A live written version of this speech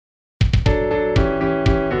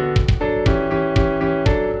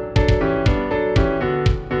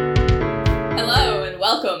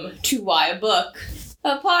Why a Book,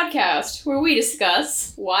 a podcast where we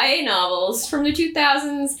discuss YA novels from the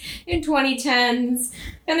 2000s and 2010s,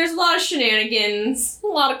 and there's a lot of shenanigans, a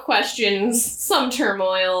lot of questions, some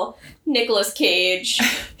turmoil. Nicolas Cage.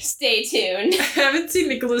 Stay tuned. I haven't seen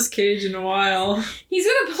Nicolas Cage in a while. He's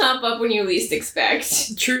gonna pop up when you least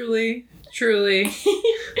expect. Truly.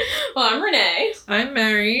 Well, I'm Renee. I'm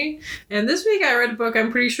Mary. And this week I read a book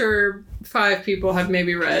I'm pretty sure 5 people have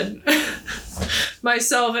maybe read.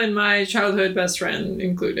 Myself and my childhood best friend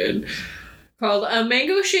included. Called A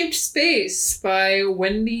Mango-Shaped Space by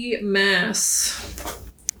Wendy Mass.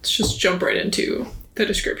 Let's just jump right into the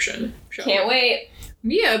description. Can't wait.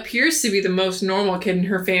 Mia appears to be the most normal kid in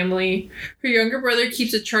her family. Her younger brother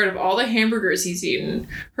keeps a chart of all the hamburgers he's eaten.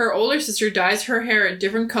 Her older sister dyes her hair a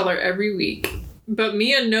different color every week. But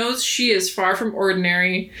Mia knows she is far from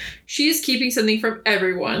ordinary. She is keeping something from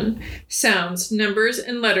everyone. Sounds, numbers,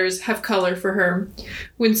 and letters have color for her.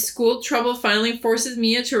 When school trouble finally forces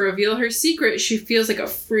Mia to reveal her secret, she feels like a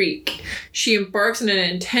freak. She embarks on an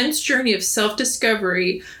intense journey of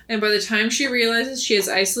self-discovery, and by the time she realizes she has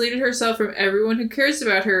isolated herself from everyone who cares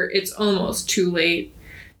about her, it's almost too late.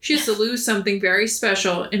 She has to lose something very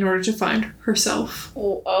special in order to find herself.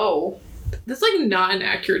 Oh. That's like not an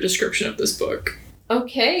accurate description of this book.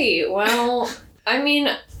 Okay, well, I mean,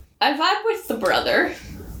 I vibe with the brother.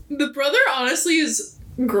 The brother honestly is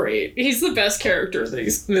great. He's the best character in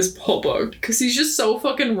this whole book because he's just so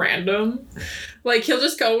fucking random. Like, he'll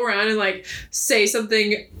just go around and like say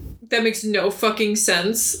something that makes no fucking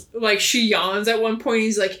sense. Like, she yawns at one point.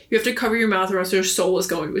 He's like, you have to cover your mouth or else your soul is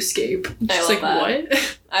going to escape. She's like, that. What?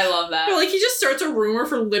 I love that. But like, he just starts a rumor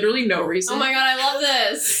for literally no reason. Oh my god, I love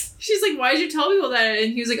this. She's like, why did you tell people that?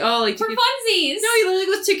 And he was like, oh, like... For funsies! No, he literally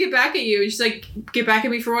goes to get back at you. And she's like, get back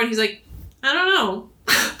at me for what? He's like, I don't know.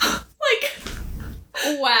 Like...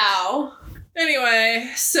 Wow.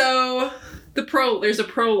 Anyway, so... There's a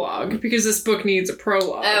prologue, because this book needs a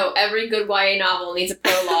prologue. Oh, every good YA novel needs a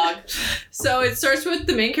prologue. So it starts with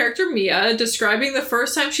the main character, Mia, describing the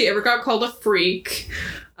first time she ever got called a freak.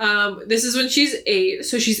 This is when she's 8,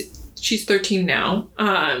 so she's 13 now.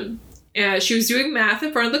 And she was doing math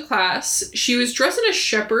in front of the class. She was dressed in a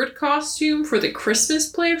shepherd costume for the Christmas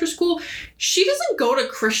play after school. She doesn't go to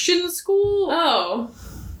Christian school. Oh.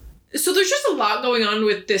 So there's just a lot going on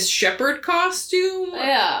with this shepherd costume.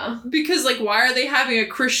 Yeah. Because, like, why are they having a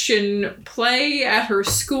Christian play at her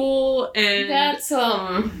school? And that's,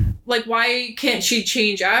 like, why can't she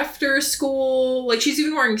change after school? Like, she's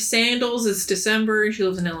even wearing sandals. It's December and she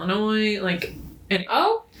lives in Illinois. Like, anyway.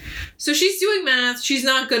 Oh? So she's doing math. She's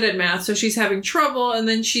not good at math, so she's having trouble. And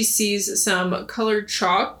then she sees some colored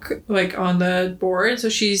chalk, like, on the board. So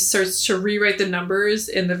she starts to rewrite the numbers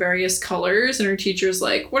in the various colors. And her teacher's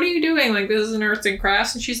like, what are you doing? Like, this is an arts and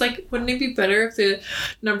crafts. And she's like, wouldn't it be better if the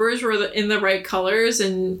numbers were in the right colors?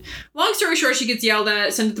 And long story short, she gets yelled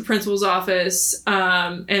at, sent to the principal's office,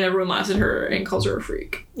 and everyone laughs at her and calls her a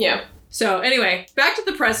freak. Yeah. So anyway, back to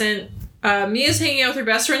the present. Mia's hanging out with her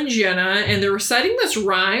best friend Jenna, and they're reciting this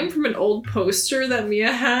rhyme from an old poster that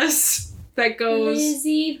Mia has that goes...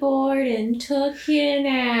 Lizzie Borden took an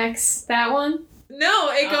axe. That one?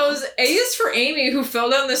 No, it goes, A is for Amy, who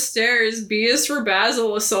fell down the stairs. B is for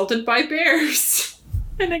Basil, assaulted by bears.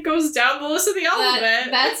 And it goes down the list of the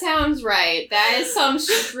alphabet. That sounds right. That is some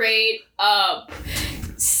straight up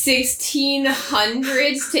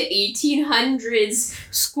 1600s to 1800s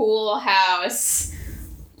schoolhouse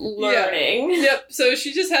learning. Yeah. Yep. So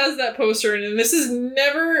she just has that poster, and this is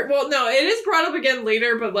never... Well, no, it is brought up again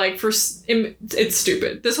later, but, like, it's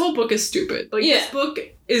stupid. This whole book is stupid. Like, This book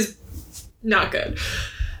is not good.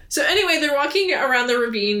 So anyway, they're walking around the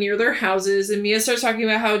ravine near their houses, and Mia starts talking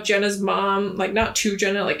about how Jenna's mom, like, not to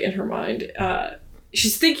Jenna, like, in her mind,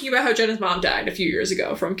 she's thinking about how Jenna's mom died a few years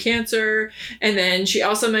ago from cancer, and then she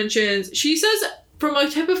also mentions... She says, from a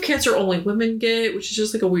type of cancer only women get, which is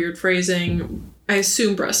just, like, a weird phrasing... I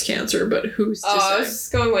assume breast cancer, but who's to say? I was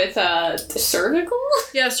going with cervical?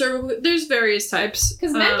 Yeah, cervical. There's various types.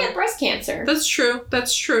 Because men get breast cancer. That's true.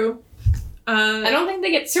 I don't think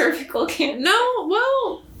they get cervical cancer. No,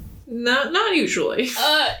 well, not usually.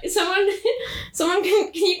 Someone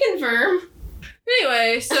can you confirm?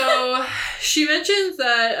 Anyway, so she mentions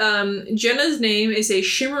that Jenna's name is a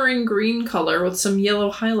shimmering green color with some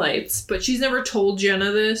yellow highlights, but she's never told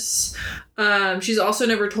Jenna this. She's also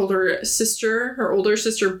never told her older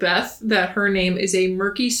sister Beth, that her name is a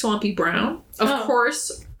murky, swampy brown. Of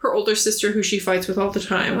course, her older sister, who she fights with all the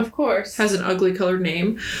time, of course, has an ugly colored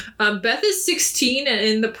name. Beth is 16 and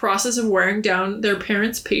in the process of wearing down their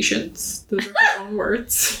parents' patience. Those are her own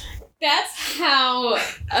words. That's how a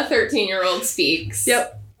 13-year-old speaks.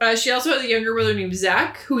 Yep. She also has a younger brother named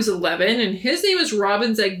Zach, who's 11, and his name is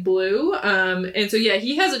Robin's Egg Blue. And so, yeah,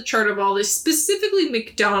 he has a chart of all this, specifically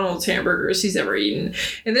McDonald's hamburgers he's ever eaten.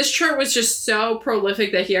 And this chart was just so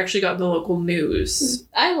prolific that he actually got the local news.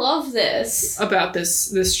 I love this. About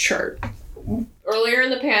this chart. Earlier in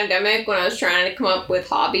the pandemic, when I was trying to come up with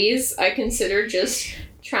hobbies, I considered just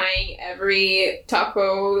trying every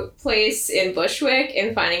taco place in Bushwick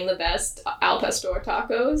and finding the best al pastor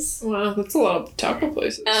tacos. Wow, that's a lot of taco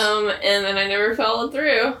places. And then I never followed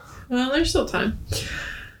through. Well, there's still time.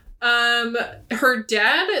 Her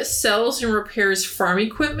dad sells and repairs farm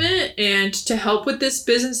equipment, and to help with this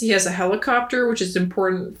business, he has a helicopter, which is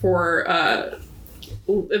important for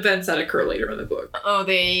events that occur later in the book. Oh,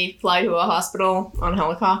 they fly to a hospital on a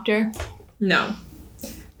helicopter? No.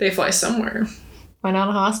 They fly somewhere. Why not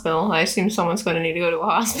a hospital? I assume someone's going to need to go to a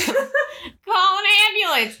hospital. Call an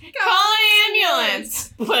ambulance! Call an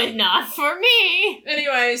ambulance! But not for me!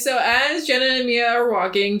 Anyway, so as Jenna and Mia are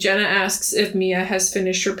walking, Jenna asks if Mia has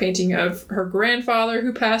finished her painting of her grandfather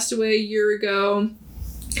who passed away a year ago.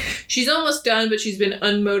 She's almost done, but she's been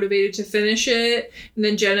unmotivated to finish it. And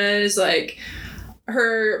then Jenna is like,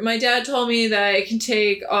 my dad told me that it can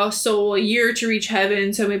take a soul a year to reach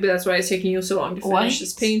heaven, so maybe that's why it's taking you so long to finish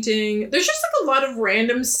this painting. There's just like a lot of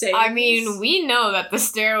random sayings. I mean, we know that the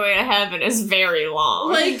stairway to heaven is very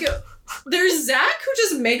long. Like, there's Zach who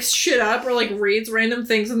just makes shit up or like reads random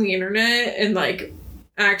things on the internet and like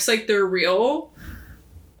acts like they're real.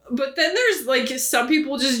 But then there's like some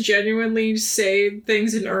people just genuinely say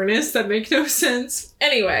things in earnest that make no sense.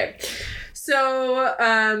 Anyway. So,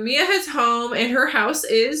 Mia heads home, and her house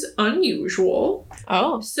is unusual.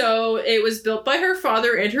 Oh. So, it was built by her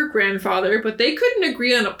father and her grandfather, but they couldn't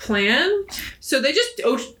agree on a plan. So, they just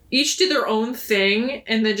each did their own thing,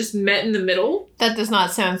 and then just met in the middle. That does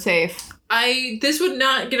not sound safe. This would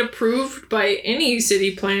not get approved by any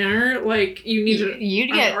city planner. Like, you need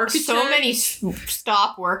You'd get architect. So many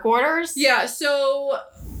stop work orders. Yeah, so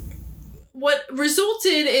what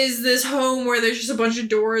resulted is this home where there's just a bunch of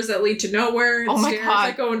doors that lead to nowhere and stairs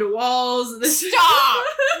that go into walls. Stop!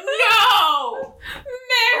 No!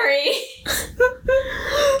 Mary! No,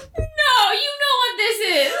 you know what this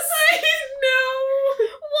is! I know!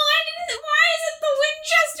 Why is it the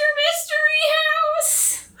Winchester Mystery House?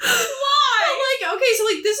 Why? But okay, so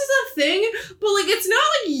this is a thing, but it's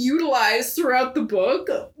not utilized throughout the book.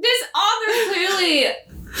 This author clearly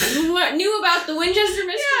knew about the Winchester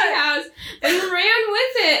Mystery House and ran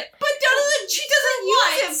with it. But she doesn't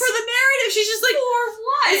use it for the narrative. She's just like, for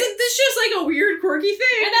what? Isn't this just a weird, quirky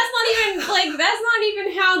thing? And that's not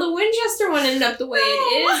even how the Winchester one ended up the way it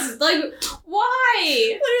is. Why?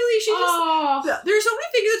 Literally, she just there's so many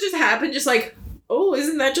things that just happen, just oh,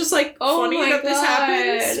 isn't that just funny that this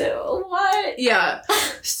happens? What? Yeah.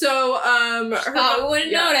 So, we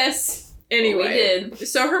wouldn't notice. Anyway, we did.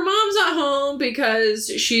 So her mom's not home because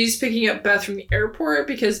she's picking up Beth from the airport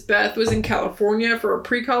because Beth was in California for a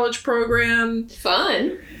pre-college program.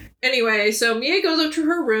 Fun. Anyway, so Mia goes up to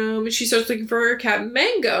her room and she starts looking for her cat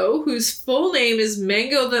Mango, whose full name is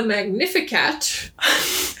Mango the Magnificat.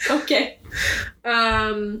 Okay.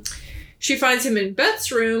 She finds him in Beth's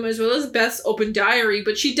room as well as Beth's open diary,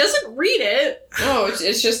 but she doesn't read it. Oh,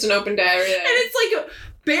 it's just an open diary there. And it's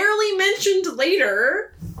barely mentioned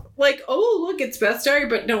later. Oh, look, it's Beth's diary,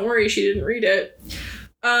 but don't worry, she didn't read it.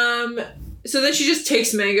 So then she just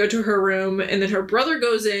takes Mango to her room, and then her brother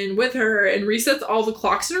goes in with her and resets all the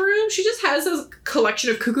clocks in her room. She just has this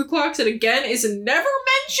collection of cuckoo clocks that, again, is never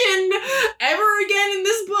mentioned ever again in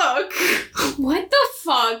this book. What the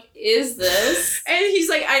fuck is this? And he's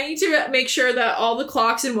like, I need to make sure that all the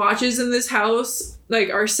clocks and watches in this house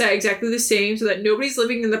are set exactly the same so that nobody's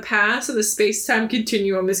living in the past and the space-time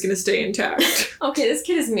continuum is going to stay intact. Okay, this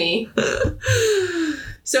kid is me.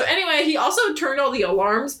 So anyway, he also turned all the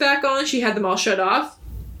alarms back on. She had them all shut off.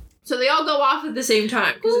 So they all go off at the same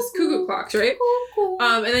time because it's cuckoo clocks, right?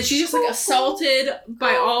 And then she's just assaulted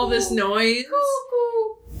by all this noise.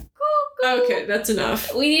 Okay, that's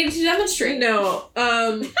enough. We needed to demonstrate. No.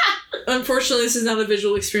 Unfortunately, this is not a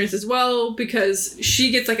visual experience as well because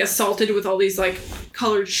she gets assaulted with all these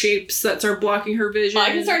colored shapes that start blocking her vision.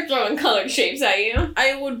 I can start throwing colored shapes at you.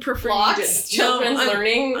 I would prefer Blocks, children's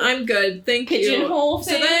learning. I'm good. Thank you. Pigeonhole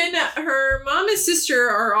thing. So then her mom and sister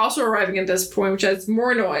are also arriving at this point, which has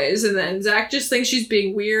more noise. And then Zach just thinks she's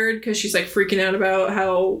being weird because she's freaking out about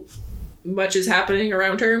how much is happening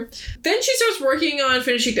around her. Then she starts working on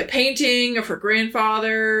finishing the painting of her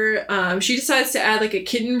grandfather. She decides to add a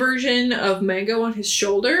kitten version of Mango on his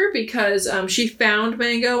shoulder because she found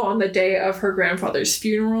Mango on the day of her grandfather's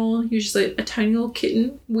funeral. He was just a tiny little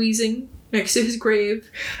kitten wheezing next to his grave.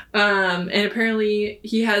 And apparently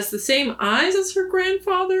he has the same eyes as her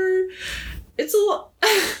grandfather. It's a little...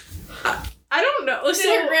 I don't know.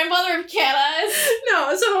 Did her grandfather have cat eyes?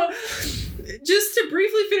 No, so just to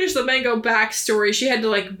briefly finish the Mango backstory, she had to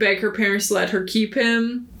like beg her parents to let her keep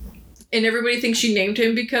him. And everybody thinks she named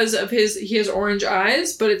him because of he has orange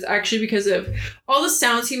eyes, but it's actually because of all the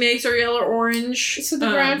sounds he makes are yellow orange. So the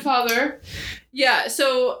grandfather. Yeah,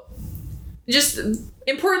 so just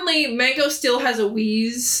importantly, Mango still has a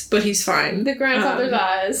wheeze, but he's fine. The grandfather's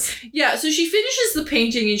eyes. Yeah, so she finishes the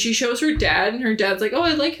painting and she shows her dad, and her dad's like, oh,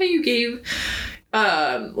 I like how you gave,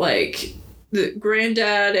 like, the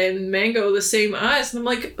granddad and Mango the same eyes. And I'm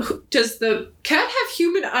like, does the cat have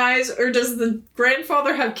human eyes or does the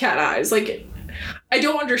grandfather have cat eyes? Like, I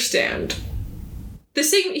don't understand.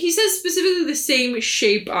 He says specifically the same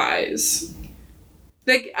shape eyes.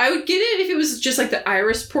 Like, I would get it if it was just like the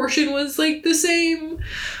iris portion was like the same,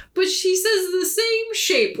 but she says the same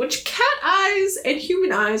shape, which cat eyes and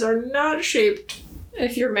human eyes are not shaped.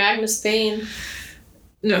 If you're Magnus Bane.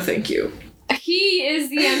 No, thank you. He is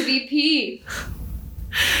the MVP.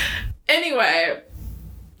 Anyway,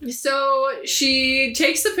 so she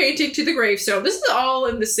takes the painting to the gravestone. This is all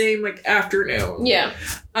in the same like afternoon. Yeah.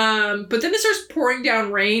 But then it starts pouring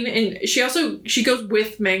down rain, and she goes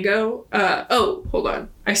with Mango. Hold on.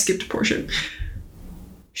 I skipped a portion.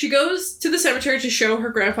 She goes to the cemetery to show her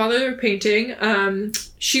grandfather the painting.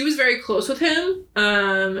 She was very close with him.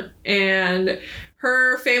 And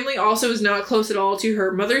her family also is not close at all to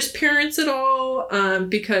her mother's parents at all,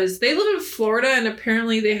 because they live in Florida, and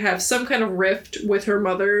apparently they have some kind of rift with her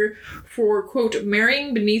mother for, quote,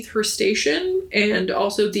 marrying beneath her station, and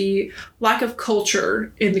also the lack of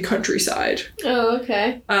culture in the countryside. Oh,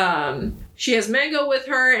 okay. She has Mango with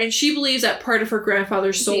her, and she believes that part of her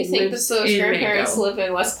grandfather's soul lives in Mango. Do you think that those grandparents live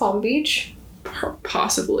in West Palm Beach?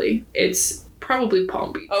 Possibly. It's probably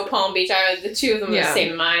Palm Beach. Oh, Palm Beach. The two of them are the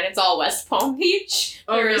same in mine. It's all West Palm Beach.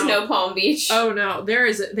 There is no Palm Beach. Oh, no. There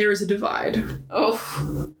is a divide.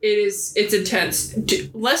 Oh. It's intense.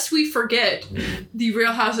 Lest we forget the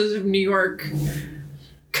Real Houses of New York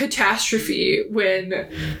catastrophe when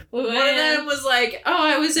one of them was like, oh,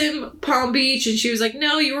 I was in Palm Beach, and she was like,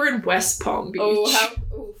 no, you were in West Palm Beach. Oh,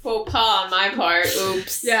 faux pas on my part.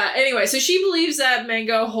 Oops. Yeah, anyway, so she believes that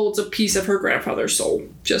Mango holds a piece of her grandfather's soul.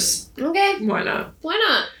 Just okay. Why not? Why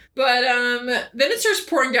not? But then it starts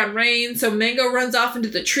pouring down rain, so Mango runs off into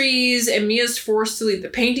the trees, and Mia's forced to leave the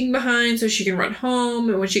painting behind so she can run home.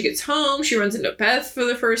 And when she gets home, she runs into Beth for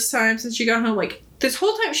the first time since she got home. Like, this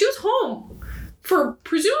whole time, she was home for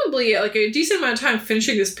presumably like a decent amount of time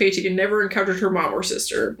finishing this painting and never encountered her mom or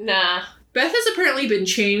sister. Nah. Beth has apparently been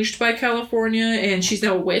changed by California, and she's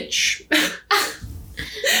now a witch.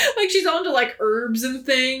 Like, she's on to, like, herbs and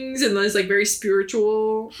things, and is, like, very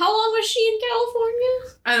spiritual. How long was she in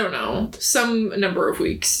California? I don't know. Some number of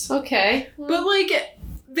weeks. Okay. Well. But, like,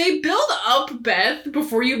 they build up Beth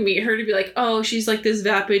before you meet her to be like, oh, she's, like, this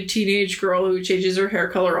vapid teenage girl who changes her hair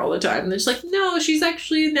color all the time. And it's like, no, she's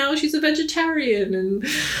a vegetarian, and...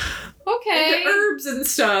 Okay. The herbs and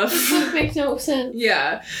stuff. That makes no sense.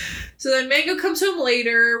 Yeah. So then Mango comes home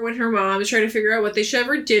later when her mom is trying to figure out what they should have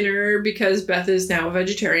for dinner because Beth is now a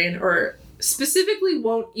vegetarian, or specifically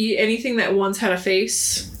won't eat anything that once had a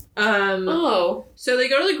face. So they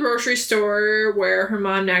go to the grocery store where her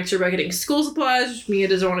mom nags her about getting school supplies, which Mia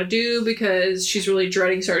doesn't want to do because she's really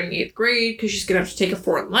dreading starting 8th grade because she's going to have to take a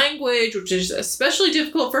foreign language, which is especially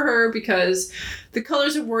difficult for her because the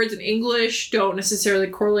colors of words in English don't necessarily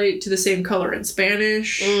correlate to the same color in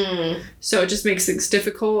Spanish. So it just makes things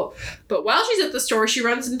difficult. But while she's at the store, she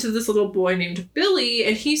runs into this little boy named Billy,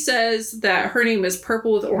 and he says that her name is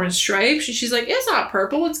Purple with orange stripes. And she's like, it's not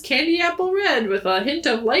purple, it's candy apple red with a hint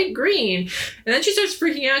of light green. And then she starts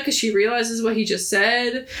freaking out because she realizes what he just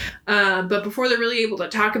said. But before they're really able to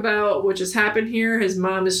talk about what just happened here, his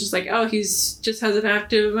mom is just like, oh, he's just has an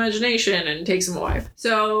active imagination, and takes him away.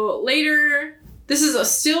 So later, this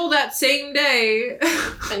is still that same day.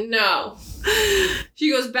 No.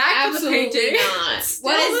 She goes back for the painting. Not.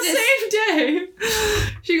 Still the same day.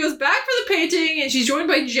 She goes back for the painting, and she's joined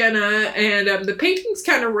by Jenna, and the painting's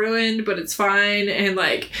kind of ruined, but it's fine. And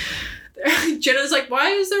like, Jenna's like, why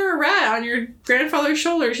is there a rat on your grandfather's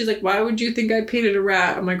shoulder? She's like, why would you think I painted a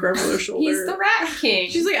rat on my grandfather's shoulder? He's the rat king.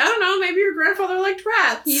 She's like, I don't know, maybe your grandfather liked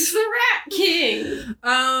rats. He's the rat king.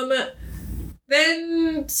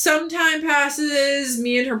 Then some time passes.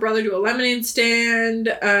 Me and her brother do a lemonade stand.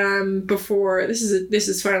 Before this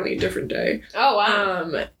is finally a different day. Oh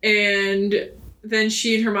wow. And then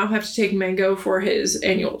she and her mom have to take Mango for his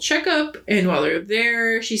annual checkup. And while they're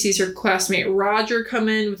there, she sees her classmate Roger come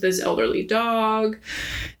in with his elderly dog.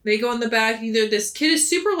 They go in the back. Either this kid is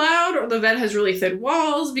super loud or the vet has really thin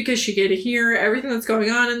walls because she can hear everything that's going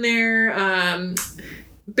on in there.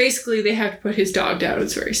 Basically, they have to put his dog down.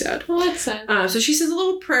 It's very sad. Well, that's sad. So she says a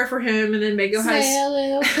little prayer for him, and then Mango has... Say a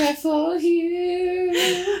little prayer for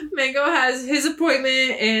you. Mango has his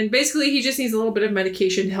appointment, and basically he just needs a little bit of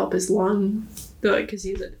medication to help his lung, because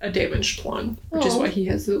he has a damaged lung, which is why he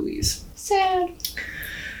has the wheeze. Sad.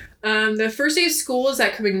 The first day of school is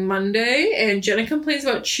that coming Monday, and Jenna complains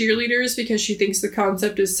about cheerleaders because she thinks the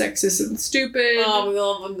concept is sexist and stupid. Oh, we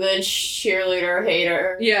love a good cheerleader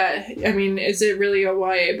hater. Yeah, I mean, is it really a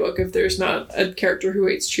YA book if there's not a character who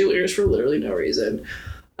hates cheerleaders for literally no reason?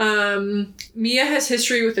 Mia has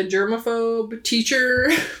history with a germaphobe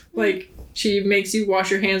teacher. Like, she makes you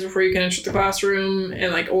wash your hands before you can enter the classroom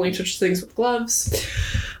and, like, only touches things with gloves.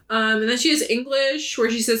 And then she has English,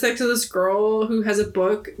 where she sits next to this girl who has a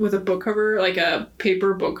book with a book cover, like a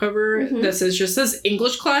paper book cover that says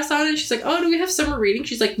English class on it. She's like, oh, do we have summer reading?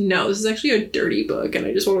 She's like, no, this is actually a dirty book, and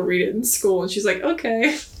I just want to read it in school. And she's like,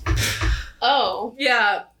 okay. Oh.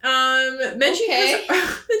 Yeah. Then she has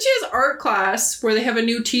art class where they have a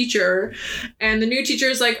new teacher, and the new teacher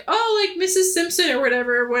is like, oh, like Mrs. Simpson or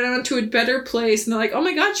whatever went on to a better place, and they're like, oh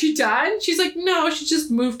my god, she died? And she's like, no, she just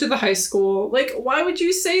moved to the high school. Like, why would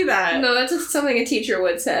you say that? No, that's just something a teacher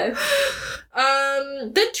would say.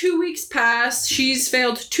 Then 2 weeks pass. She's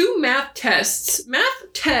failed 2 math tests.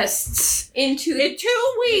 In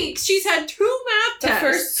 2 weeks, she's had 2 math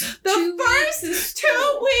tests. The first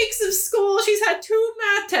 2 weeks of school, she's had 2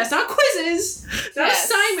 math tests. Not quizzes, not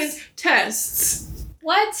assignments, tests.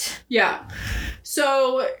 What? Yeah.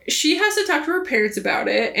 So she has to talk to her parents about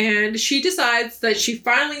it, and she decides that she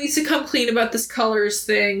finally needs to come clean about this colors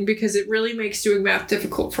thing because it really makes doing math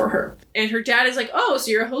difficult for her. And her dad is like, oh, so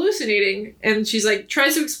you're hallucinating. And she's like,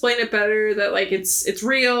 tries to explain it better, that like it's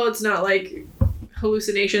real, it's not like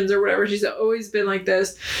hallucinations or whatever. She's always been like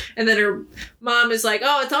this. And then her mom is like,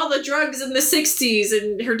 oh, it's all the drugs in the 60s.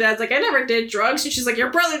 And her dad's like, I never did drugs. And she's like,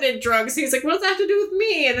 your brother did drugs. And he's like, what does that have to do with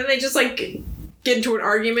me? And then they just like get into an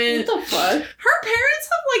argument. What the fuck? Her parents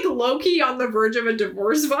have like low-key on the verge of a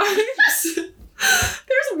divorce vibes.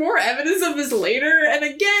 There's more evidence of this later, and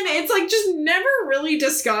again, it's like just never really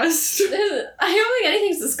discussed. I don't think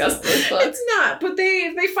anything's discussed in this book. It's not, but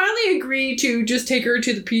they finally agree to just take her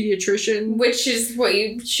to the pediatrician. Which is what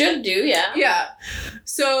you should do, yeah. Yeah.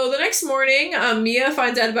 So the next morning, Mia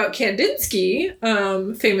finds out about Kandinsky,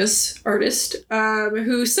 famous artist,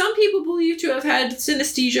 who some people believe to have had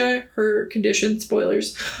synesthesia, her condition,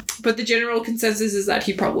 spoilers. But the general consensus is that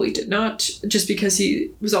he probably did not, just because he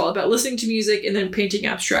was all about listening to music and then painting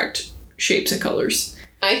abstract shapes and colors.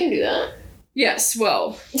 I can do that. Yes,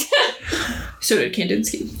 well, so did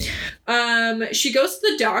Kandinsky. She goes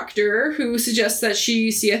to the doctor, who suggests that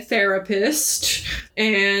she see a therapist,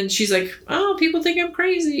 and she's like, oh, people think I'm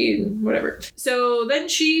crazy, and whatever. So then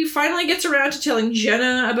she finally gets around to telling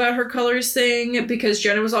Jenna about her colors thing, because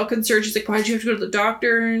Jenna was all concerned. She's like, why'd you have to go to the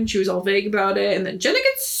doctor? And she was all vague about it, and then Jenna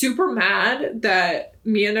gets super mad that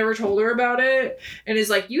Mia never told her about it, and is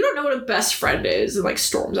like, you don't know what a best friend is, and like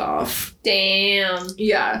storms off. Damn.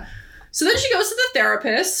 Yeah. So then she goes to the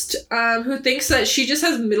therapist, who thinks that she just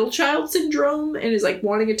has middle child syndrome and is like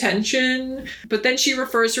wanting attention. But then she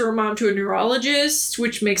refers her mom to a neurologist,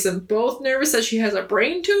 which makes them both nervous that she has a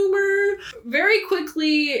brain tumor. Very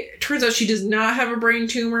quickly, turns out she does not have a brain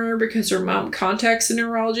tumor because her mom contacts a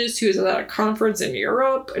neurologist who is at a conference in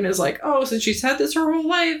Europe and is like, oh, since she's had this her whole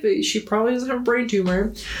life, she probably doesn't have a brain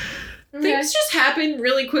tumor. Okay. Things just happen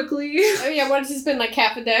really quickly. Oh yeah, what has this been, like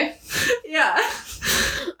half a day? Yeah.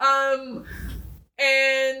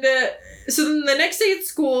 So then the next day at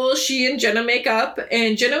school, she and Jenna make up,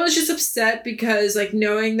 and Jenna was just upset because, like,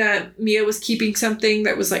 knowing that Mia was keeping something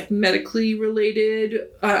that was, like, medically related,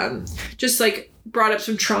 just, like, brought up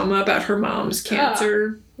some trauma about her mom's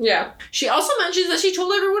cancer. Yeah. She also mentions that she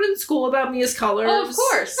told everyone in school about Mia's colors. Oh, of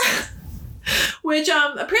course. Which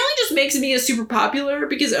apparently just makes Mia super popular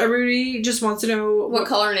because everybody just wants to know what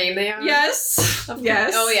color name they are. Yes.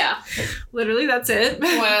 Yes. Oh yeah. Literally, that's it.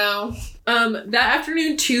 Wow. That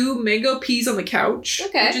afternoon too, Mango pees on the couch,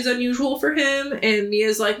 which is unusual for him, and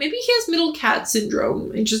Mia's like, maybe he has middle cat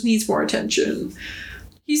syndrome and just needs more attention.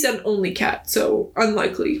 He's an only cat, so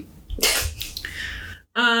unlikely.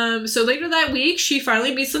 So later that week, she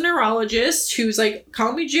finally meets the neurologist, who's like,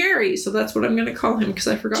 call me Jerry. So that's what I'm going to call him, because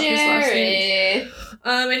I forgot his last name.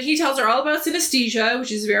 And he tells her all about synesthesia,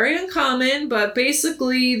 which is very uncommon, but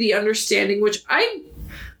basically the understanding,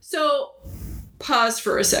 So, pause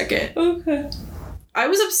for a second. Okay. I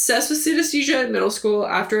was obsessed with synesthesia in middle school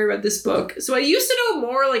after I read this book. So I used to know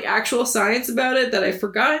more like actual science about it that I've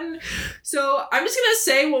forgotten. So I'm just going to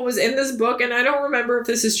say what was in this book, and I don't remember if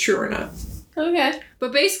this is true or not. Okay.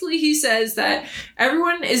 But basically he says that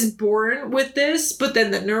everyone is born with this, but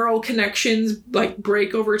then the neural connections like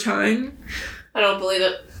break over time. I don't believe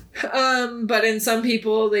it. But in some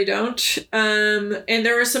people they don't. And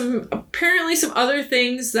there are apparently some other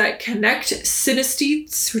things that connect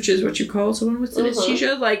synesthetes, which is what you call someone with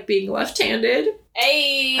synesthesia, like being left-handed.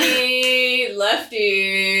 Hey,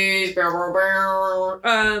 lefties.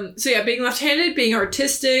 So yeah, being left-handed, being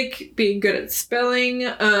artistic, being good at spelling,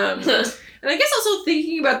 and I guess also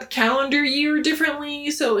thinking about the calendar year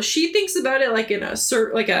differently. So she thinks about it like in a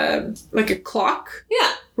like a clock.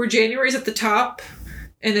 Yeah. Where January's at the top.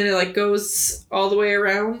 And then it, like, goes all the way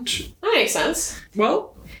around. That makes sense.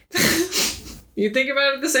 Well, you think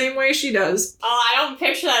about it the same way she does. Oh, I don't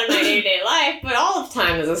picture that in my day-to-day life, but all of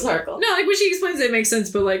time is a circle. No, like, when she explains it makes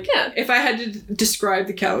sense, but, like, yeah. If I had to describe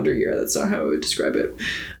the calendar year, that's not how I would describe it.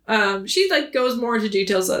 She, like, goes more into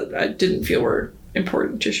details that I didn't feel were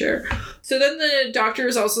important to share. So then the doctor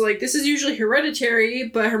is also like, this is usually hereditary,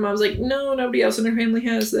 but her mom's like, no, nobody else in her family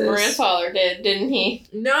has this. Grandfather did, didn't he?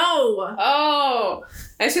 No! Oh!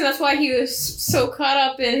 I assume that's why he was so caught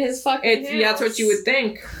up in his fucking house. Yeah, that's what you would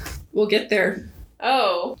think. We'll get there.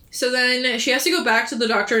 Oh. So then she has to go back to the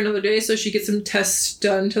doctor another day so she gets some tests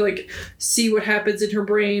done to, like, see what happens in her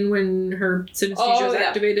brain when her synesthesia is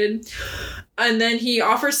activated. And then he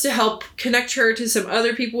offers to help connect her to some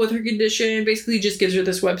other people with her condition. Basically just gives her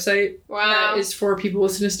this website. Wow. That is for people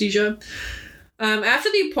with synesthesia.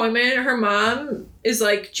 After the appointment, her mom is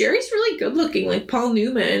like, Jerry's really good looking, like Paul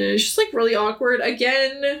Newman. And it's just, like, really awkward.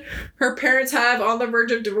 Again, her parents have on the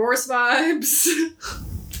verge of divorce vibes.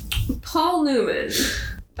 Paul Newman.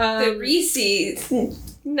 The Reese's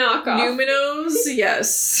knockoff. Numinos,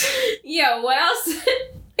 yes. Yeah, what else?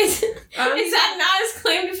 Is that not his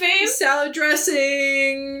claim to fame? Salad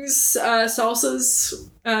dressings, salsas.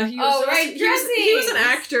 He was an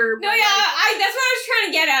actor. No, yeah, that's what I was trying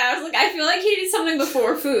to get at. I was like, I feel like he did something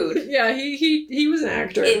before food. Yeah, he was an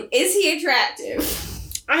actor. Is he attractive?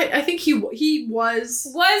 I think he was.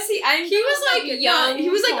 Was he? He was like young. He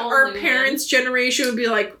was like Paul our Newman. parents' generation would be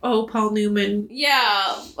like, oh, Paul Newman.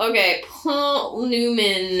 Yeah. Okay, Paul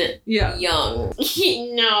Newman. Yeah. Young.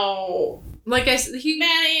 No. Like I said, that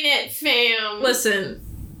ain't it, fam. Listen,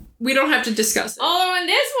 we don't have to discuss it. Although in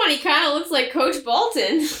this one, he kind of looks like Coach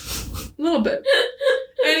Bolton. A little bit.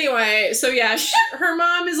 Anyway, so yeah, her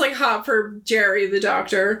mom is like hot for Jerry, the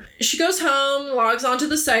doctor. She goes home, logs onto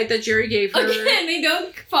the site that Jerry gave her. Again, they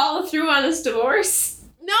don't follow through on this divorce.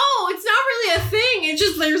 No, it's not really a thing. It's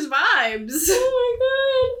just there's vibes. Oh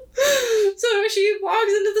my god. So she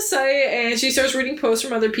logs into the site and she starts reading posts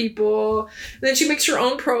from other people. And then she makes her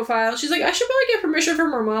own profile. She's like, I should probably get permission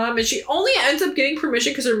from her mom. And she only ends up getting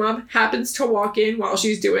permission because her mom happens to walk in while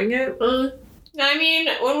she's doing it. I mean,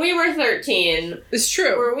 when we were 13... It's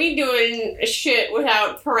true. Were we doing shit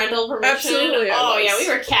without parental permission? Absolutely. Oh, yeah, we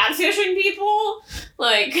were catfishing people.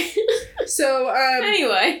 Like... So,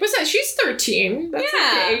 anyway. Besides, she's 13. That's like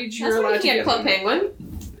the age you're allowed to get Club Penguin.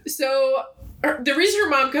 So... The reason her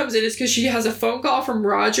mom comes in is because she has a phone call from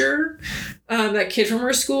Roger, that kid from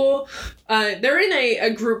her school. They're in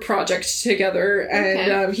a group project together,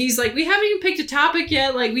 and he's like, we haven't even picked a topic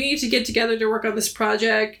yet. Like, we need to get together to work on this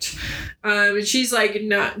project. And she's like,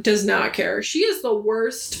 does not care. She is the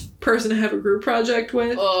worst person to have a group project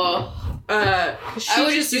with. I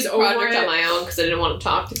would just do the project on my own because I didn't want to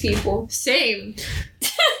talk to people. Same.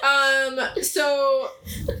 So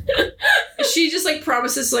she just like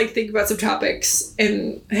promises to like think about some topics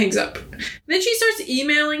and hangs up. Then she starts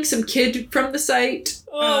emailing some kid from the site.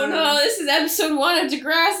 Oh no, this is episode 1 of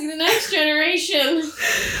Degrassi, the Next Generation.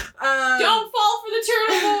 Don't fall for the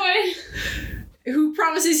turtle boy. Who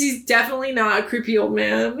promises he's definitely not a creepy old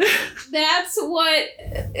man. That's what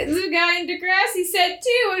the guy in Degrassi said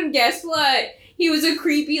too, and guess what? He was a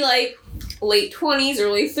creepy, like, late 20s,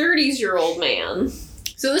 early 30s-year-old man.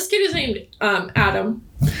 So this kid is named Adam.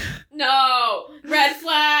 No! Red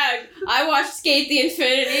flag! I watched Skate the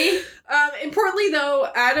Infinity. Importantly, though,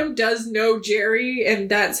 Adam does know Jerry, and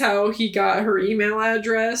that's how he got her email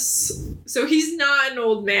address. So he's not an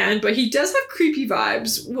old man, but he does have creepy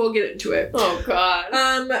vibes. We'll get into it. Oh,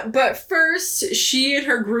 God. But first, she and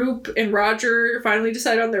her group and Roger finally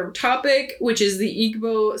decide on their topic, which is the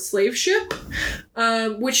Igbo slave ship,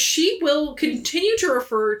 which she will continue to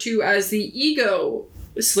refer to as the Ego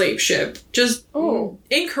slave ship, just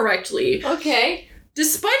incorrectly. Okay.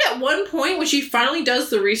 Despite at one point when she finally does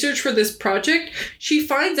the research for this project, she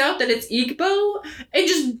finds out that it's Igbo and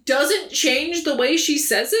just doesn't change the way she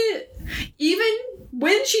says it, even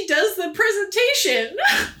when she does the presentation.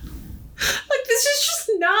 Like, this is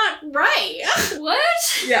just not right.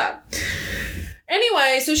 What? Yeah.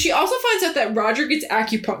 Anyway, so she also finds out that Roger gets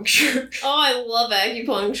acupuncture. Oh, I love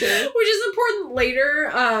acupuncture. Which is important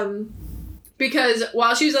later, because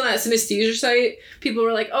while she was on that synesthesia site, people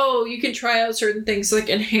were like, oh, you can try out certain things to, like,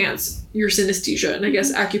 enhance your synesthesia. And I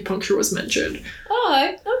guess acupuncture was mentioned.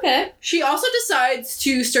 Oh, okay. She also decides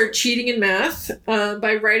to start cheating in math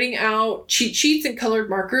by writing out cheat sheets and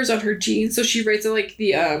colored markers on her genes. So she writes out, like,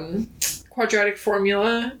 the quadratic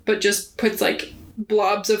formula, but just puts, like,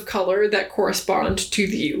 blobs of color that correspond to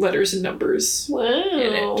the letters and numbers. Wow.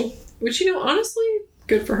 In it. Which, honestly,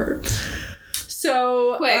 good for her.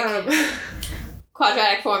 So... Quick.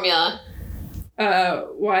 Quadratic formula.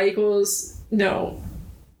 Y equals... No.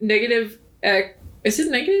 Negative x... Is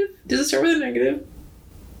it negative? Does it start with a negative?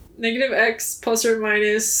 Negative x plus or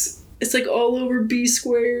minus... It's like all over b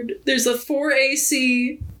squared. There's a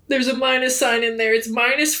 4ac. There's a minus sign in there. It's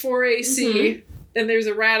minus 4ac. Mm-hmm. And there's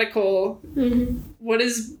a radical. Mm-hmm. What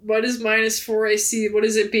is minus 4ac? What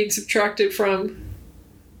is it being subtracted from?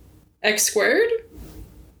 X squared?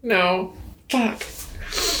 No. Fuck.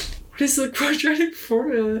 What is the quadratic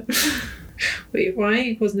formula? Wait, y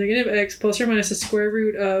equals negative x plus or minus the square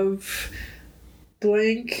root of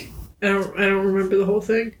blank. I don't remember the whole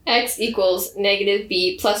thing. X equals negative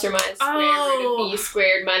b plus or minus square root of b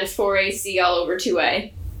squared minus 4ac all over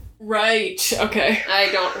 2a. Right. Okay. I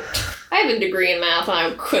have a degree in math and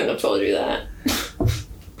I couldn't have told you that.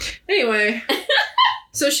 Anyway.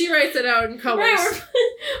 So she writes it out in colors. Right,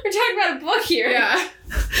 we're talking about a book here. Yeah.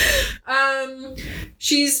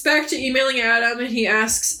 She's back to emailing Adam and she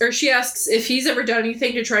asks if he's ever done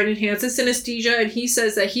anything to try and enhance his synesthesia, and he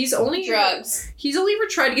says that he's only drugs. He's only ever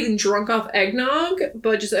tried getting drunk off eggnog,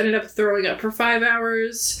 but just ended up throwing up for 5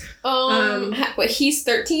 hours. He's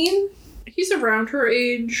 13? He's around her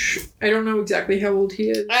age. I don't know exactly how old he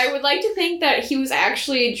is. I would like to think that he was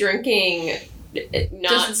actually drinking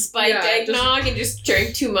not spiked eggnog and just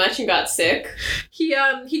drank too much and got sick. He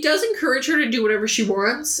does encourage her to do whatever she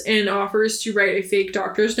wants and offers to write a fake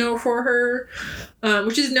doctor's note for her,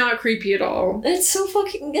 which is not creepy at all. That's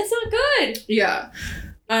not good. Yeah.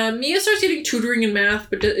 Mia starts getting tutoring in math,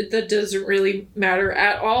 but that doesn't really matter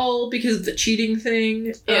at all because of the cheating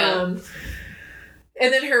thing. Yeah.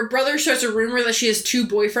 And then her brother starts a rumor that she has 2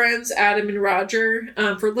 boyfriends, Adam and Roger,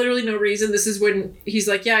 for literally no reason. This is when he's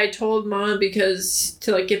like, yeah, I told Mom because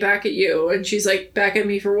to, like, get back at you. And she's like, back at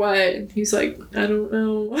me for what? And he's like, I don't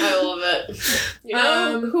know. I love it. You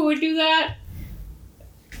know who would do that?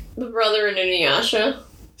 The brother in Inuyasha.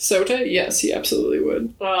 Sota? Yes, he absolutely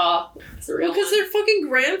would. It's a real one. Because their fucking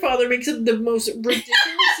grandfather makes up the most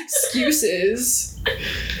ridiculous excuses.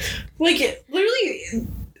 Like, literally...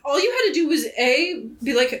 All you had to do was A,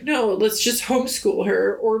 be like, no, let's just homeschool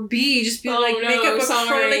her, or B, just be make up a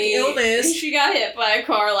chronic illness. She got hit by a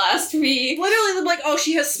car last week. Literally, they're like, oh,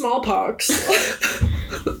 she has smallpox.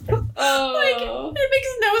 Oh. It makes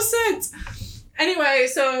no sense. Anyway,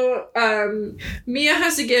 so Mia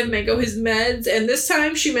has to give Mango his meds, and this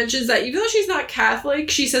time she mentions that even though she's not Catholic,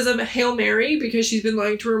 she says a Hail Mary because she's been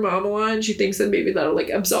lying to her mom a lot, and she thinks that maybe that'll, like,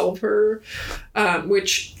 absolve her,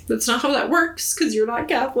 which that's not how that works, because you're not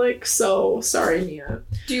Catholic, so sorry, Mia.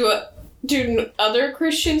 Do other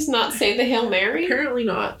Christians not say the Hail Mary? Apparently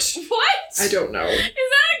not. What? I don't know. Is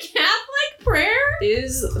that a Catholic prayer?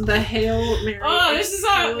 Is the Hail Mary... Oh, this is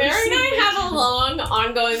Mary and I have a long,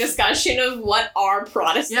 ongoing discussion of what are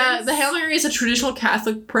Protestants. Yeah, the Hail Mary is a traditional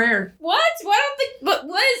Catholic prayer. What? But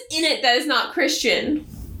what is in it that is not Christian?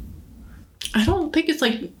 I don't think it's,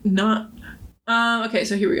 like, not... Okay,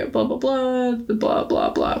 so here we go. Blah, blah, blah, blah, blah,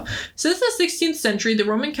 blah. Since the 16th century, the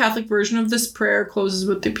Roman Catholic version of this prayer closes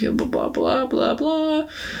with the blah, blah, blah, blah, blah.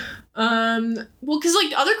 Well, because,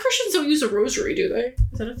 like, other Christians don't use a rosary, do they?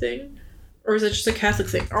 Is that a thing? Or is that just a Catholic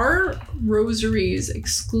thing? Are rosaries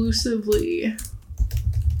exclusively...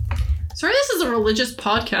 Sorry, this is a religious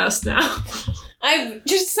podcast now.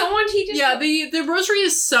 Someone teaches... Yeah, the rosary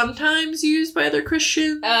is sometimes used by other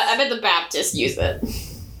Christians. I bet the Baptists use it.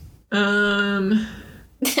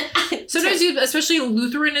 Sometimes used, especially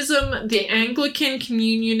Lutheranism, the Anglican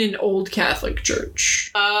Communion, and Old Catholic Church.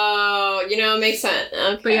 Oh, it makes sense.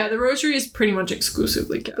 Okay. But yeah, the rosary is pretty much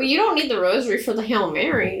exclusively Catholic. But you don't need the rosary for the Hail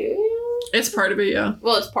Mary, do you? It's part of it, yeah.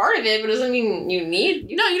 Well, it's part of it, but it doesn't mean you need...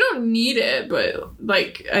 No, you don't need it, but,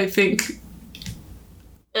 like, I think...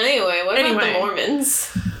 Anyway, what about the Mormons?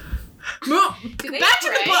 Back to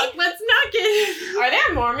the book! Let's not get... Are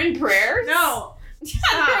there Mormon prayers? No.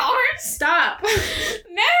 Stop.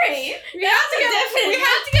 Mary! We have to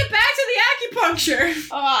get back to the acupuncture.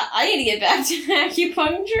 Oh, I need to get back to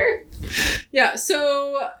acupuncture. Yeah,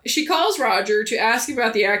 so she calls Roger to ask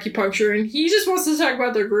about the acupuncture, and he just wants to talk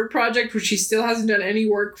about their group project, which he still hasn't done any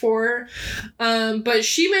work for. But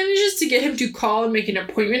she manages to get him to call and make an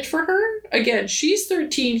appointment for her. Again, she's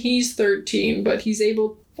 13, he's 13, but he's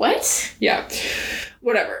able... What? Yeah.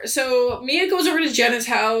 Whatever. So Mia goes over to Jenna's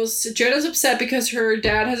house. Jenna's upset because her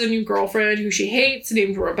dad has a new girlfriend who she hates,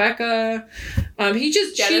 named Rebecca.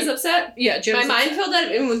 Jenna's upset? Yeah, Jenna's My mind upset. filled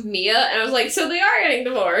that in with Mia, and I was like, so they are getting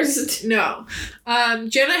divorced. No.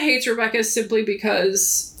 Jenna hates Rebecca simply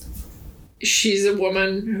because she's a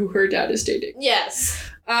woman who her dad is dating. Yes.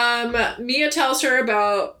 Mia tells her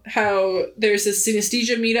about how there's this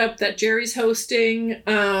synesthesia meetup that Jerry's hosting.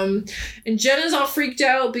 And Jenna's all freaked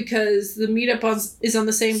out because the meetup is on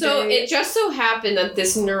the same day. So it just so happened that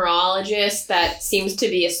this neurologist that seems to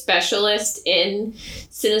be a specialist in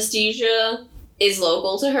synesthesia is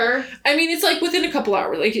local to her. I mean, it's like within a couple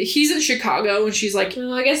hours. Like, he's in Chicago and she's like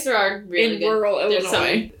Well, I guess there are really in good, rural there's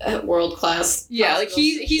Illinois. some world class. Yeah, like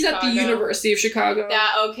he's at the University of Chicago.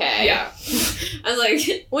 That okay. Yeah. I was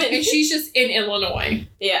like, when? And she's just in Illinois.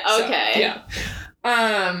 Yeah. Okay. So, yeah.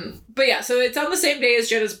 But yeah, so it's on the same day as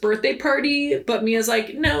Jenna's birthday party, but Mia's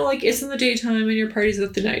like, no, like, it's in the daytime and your party's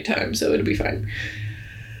at the nighttime, so it'll be fine.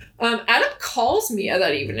 Adam calls Mia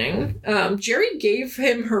that evening. Jerry gave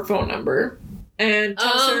him her phone number and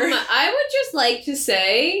tells her... I would just like to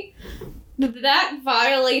say that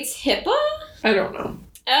violates HIPAA. I don't know.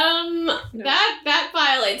 No. That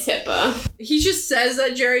violates HIPAA. He just says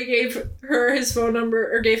that Jerry gave her his phone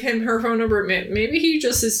number, or gave him her phone number. Maybe he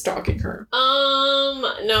just is stalking her.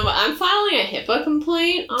 No, but I'm filing a HIPAA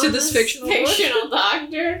complaint on To this fictional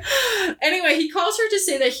doctor. Anyway, he calls her to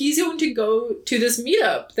say that he's going to go to this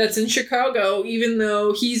meetup that's in Chicago, even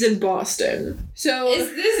though he's in Boston. So...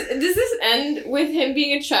 Does this end with him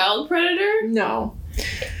being a child predator? No.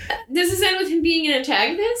 Does this end with him being an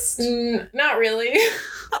antagonist? Not really.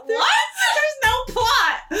 What? There's no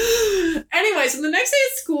plot. Anyway, so the next day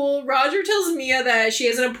at school, Roger tells Mia that she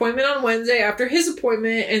has an appointment on Wednesday after his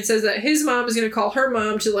appointment and says that his mom is going to call her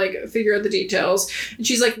mom to, like, figure out the details. And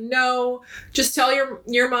she's like, no, just tell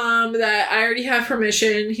your mom that I already have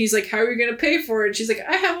permission. He's like, how are you going to pay for it? She's like,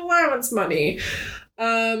 I have allowance money.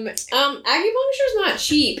 Acupuncture's not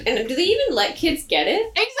cheap, and do they even let kids get it?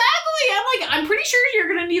 Exactly. I'm pretty sure you're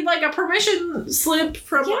gonna need, like, a permission slip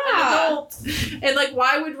from an adult. And, like,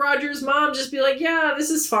 why would Roger's mom just be like, yeah, this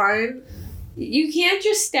is fine? You can't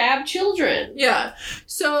just stab children. Yeah.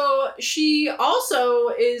 So she also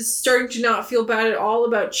is starting to not feel bad at all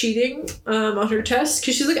about cheating on her test,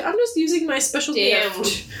 because she's like, I'm just using my special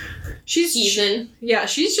gift. She's heathen. Yeah,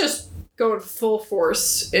 she's just going full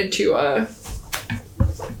force into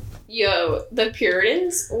Yo, the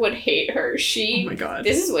Puritans would hate her. Oh my god.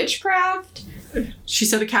 This is witchcraft. She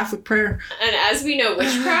said a Catholic prayer. And as we know,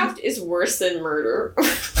 witchcraft is worse than murder.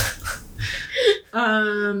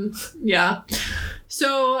 Yeah.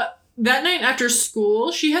 So that night after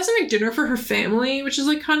school, she has to make dinner for her family, which is,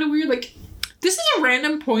 like, kind of weird. Like, this is a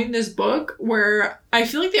random point in this book where I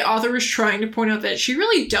feel like the author is trying to point out that she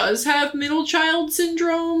really does have middle child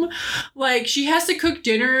syndrome. Like, she has to cook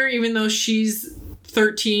dinner even though she's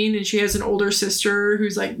 13 and she has an older sister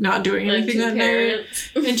who's, like, not doing anything that night.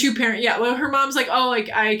 And two parents. Yeah, well, her mom's like, oh, like,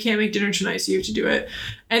 I can't make dinner tonight, so you have to do it.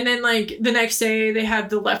 And then, like, the next day they have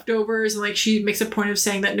the leftovers, and, like, she makes a point of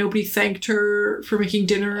saying that nobody thanked her for making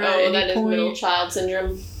dinner at any that is point. middle child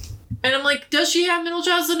syndrome. And I'm like, does she have middle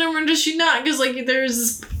child syndrome or does she not? Because, like,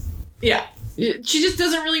 there's... Yeah. She just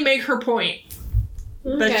doesn't really make her point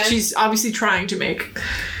that she's obviously trying to make.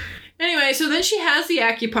 Anyway, so then she has the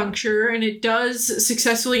acupuncture, and it does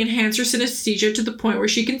successfully enhance her synesthesia to the point where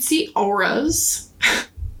she can see auras.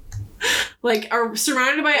 Like, are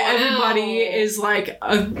surrounded by everybody is, like,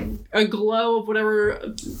 a glow of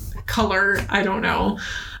whatever color, I don't know,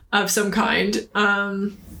 of some kind.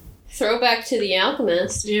 Throwback to The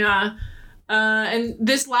Alchemist. Yeah. And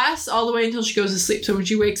this lasts all the way until she goes to sleep. So when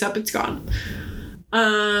she wakes up, it's gone.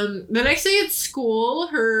 The next day at school,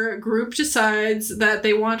 her group decides that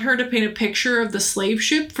they want her to paint a picture of the slave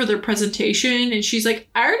ship for their presentation. And she's like,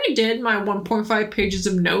 I already did my 1.5 pages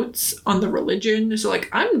of notes on the religion. So, like,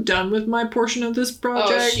 I'm done with my portion of this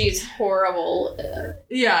project. Oh, she's horrible.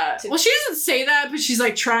 Yeah. Well, she doesn't say that, but she's,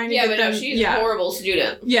 like, trying to get them. Yeah, but no, she's a horrible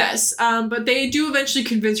student. Yes. But they do eventually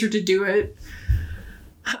convince her to do it.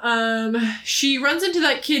 She runs into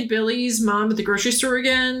that kid Billy's mom at the grocery store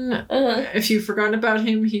again. Uh-huh. If you've forgotten about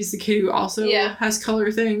him, he's the kid who also has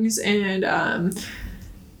color things, and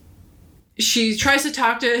she tries to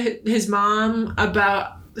talk to his mom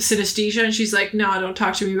about synesthesia, and she's like, no, don't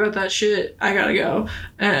talk to me about that shit. I gotta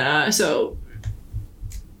go. So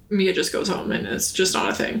Mia just goes home, and it's just not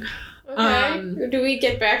a thing. Okay. Do we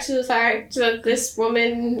get back to the fact that this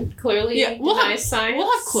woman clearly denies science?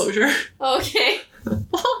 We'll have closure. Okay.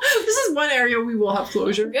 Well, this is one area we will have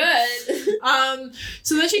closure. Good.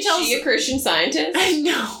 So then she tells... Is she a Christian Scientist? I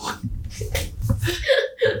know.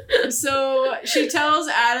 So she tells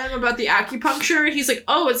Adam about the acupuncture, and he's like,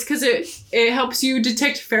 oh, it's because it helps you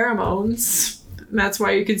detect pheromones. And that's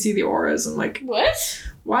why you can see the auras. I'm like, what?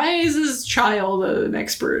 Why is this child an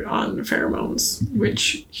expert on pheromones,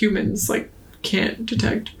 which humans, like, can't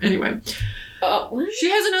detect? Anyway. She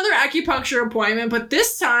has another acupuncture appointment, but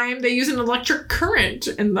this time they use an electric current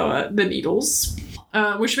in the needles,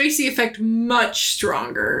 which makes the effect much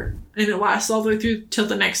stronger, and it lasts all the way through till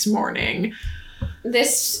the next morning.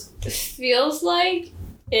 This feels like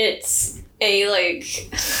it's a,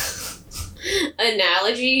 like,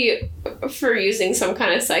 analogy for using some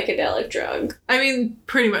kind of psychedelic drug. I mean,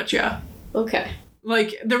 pretty much, yeah. Okay.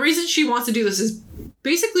 Like, the reason she wants to do this is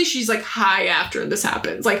basically she's, like, high after this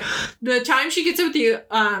happens. Like, the time she gets out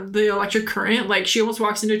the electric current, like, she almost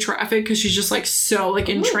walks into traffic because she's just, like, so, like,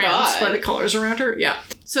 entranced by the colors around her. Yeah.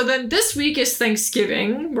 So then this week is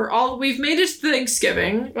Thanksgiving. We've made it to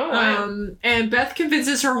Thanksgiving. Oh, wow. And Beth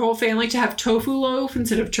convinces her whole family to have tofu loaf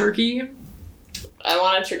instead of turkey. I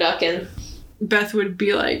want a turducken. Beth would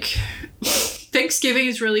be like, Thanksgiving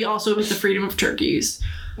is really also about the freedom of turkeys.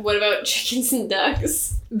 What about chickens and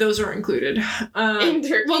ducks? Those are included. And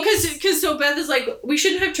turkeys? Well, because so Beth is like, we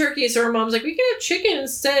shouldn't have turkey. So her mom's like, we can have chicken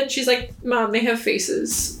instead. She's like, Mom, they have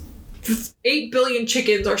faces. 8 billion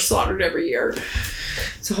chickens are slaughtered every year.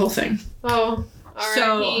 It's a whole thing. Oh, R.I.P.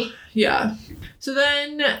 So, yeah. So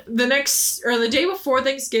then the day before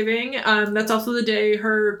Thanksgiving, that's also the day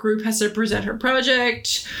her group has to present her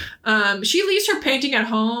project. She leaves her painting at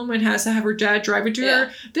home and has to have her dad drive it to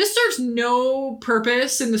her. This serves no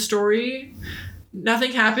purpose in the story.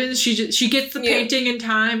 Nothing happens. She gets the painting in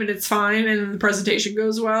time and it's fine and the presentation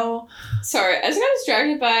goes well. Sorry, I just got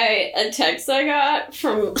distracted by a text I got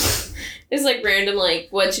from this like random like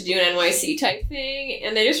what to do in NYC type thing,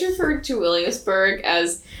 and they just referred to Williamsburg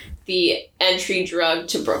as the entry drug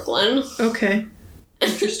to Brooklyn. Okay.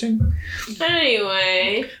 Interesting.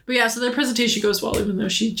 Anyway. But yeah, so the presentation goes well, even though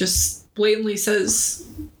she just blatantly says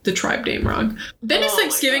the tribe name wrong. Then it's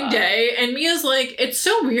Thanksgiving Day, and Mia's like, it's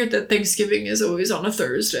so weird that Thanksgiving is always on a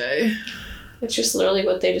Thursday. It's just literally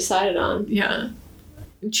what they decided on. Yeah.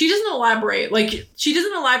 She doesn't elaborate. Like, she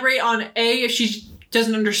doesn't elaborate on A, if she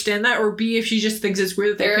doesn't understand that, or B, if she just thinks it's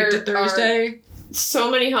weird that they picked a Thursday.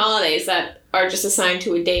 So many holidays that are just assigned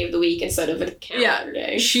to a day of the week instead of a calendar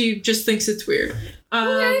day. She just thinks it's weird.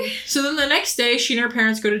 Okay. So then the next day, she and her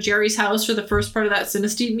parents go to Jerry's house for the first part of that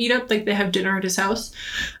synesthete meetup. Like, they have dinner at his house.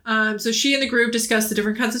 So she and the group discuss the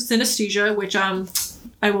different kinds of synesthesia, which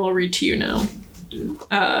I will read to you now.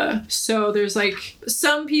 So there's like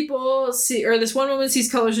some people see, or this one woman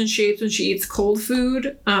sees colors and shapes when she eats cold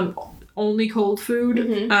food. Only cold food.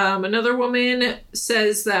 Mm-hmm. Another woman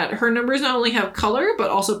says that her numbers not only have color, but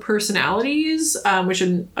also personalities, which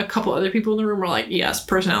a couple other people in the room were like, yes,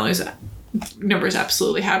 personalities. Numbers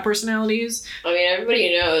absolutely have personalities. I mean,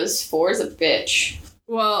 everybody knows 4 is a bitch.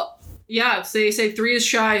 Well, yeah, they say 3 is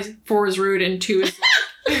shy, 4 is rude, and 2 is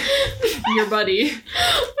like your buddy.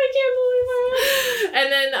 I can't believe I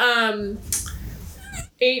And then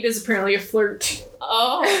 8 is apparently a flirt.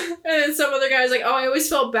 Oh. And then some other guy's like, oh, I always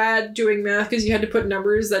felt bad doing math because you had to put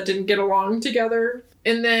numbers that didn't get along together.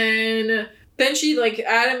 And then she, like,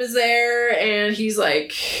 Adam is there, and he's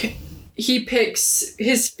like, he picks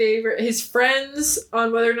his friends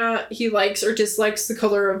on whether or not he likes or dislikes the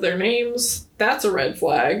color of their names. That's a red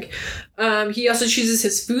flag. He also chooses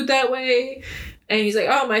his food that way. And he's like,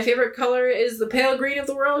 oh, my favorite color is the pale green of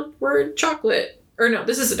the word chocolate. Or no,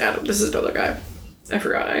 this isn't Adam. This is another guy. I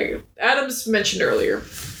forgot. Adam's mentioned earlier.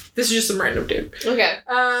 This is just some random dude. Okay.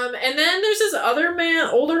 And then there's this other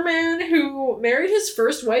older man who married his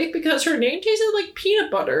first wife because her name tasted like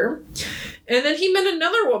peanut butter. And then he met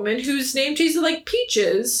another woman whose name tasted like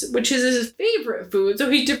peaches, which is his favorite food. So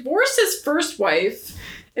he divorced his first wife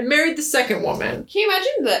and married the second woman. Can you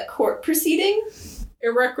imagine the court proceeding?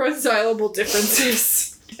 Irreconcilable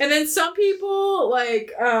differences. And then some people,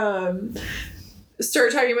 like,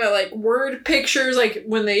 start talking about, like, word pictures, like,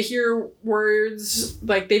 when they hear words,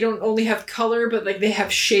 like, they don't only have color, but, like, they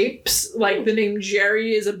have shapes. Like, the name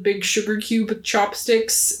Jerry is a big sugar cube with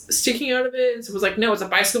chopsticks sticking out of it. And so it was like, no, it's a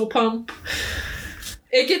bicycle pump.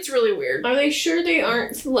 It gets really weird. Are they sure they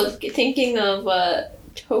aren't thinking of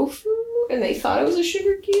tofu and they thought it was a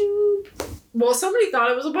sugar cube. Well, somebody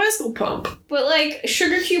thought it was a bicycle pump. But, like, a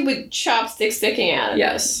sugar cube with chopsticks sticking out of it.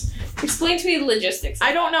 Yes. Explain to me the logistics.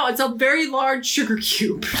 I don't know. It's a very large sugar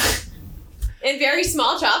cube. And very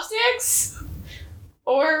small chopsticks?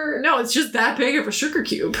 Or... No, it's just that big of a sugar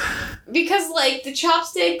cube. Because, like, the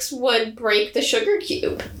chopsticks would break the sugar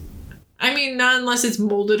cube. I mean, not unless it's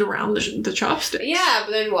molded around the chopsticks. Yeah,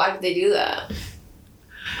 but then why would they do that?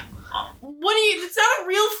 What do you... It's not a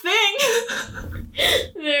real thing.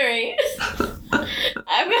 Very.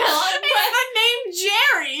 I've got a lot of It's the name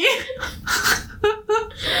Jerry.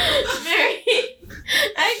 Mary,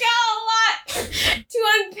 I got a lot to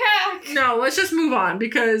unpack. No, let's just move on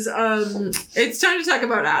because it's time to talk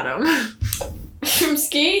about Adam. From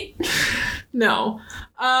Skate? No.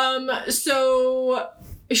 So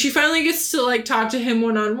she finally gets to like talk to him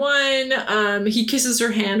one-on-one. He kisses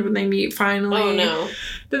her hand when they meet finally. Oh no.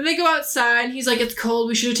 Then they go outside and he's like, it's cold,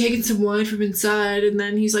 we should have taken some wine from inside. And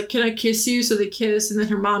then he's like, can I kiss you? So they kiss, and then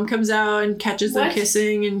her mom comes out and catches them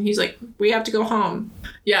kissing, and he's like, we have to go home.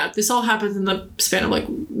 Yeah, this all happens in the span of like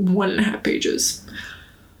 1.5 pages.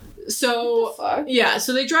 So yeah,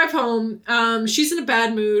 so they drive home. She's in a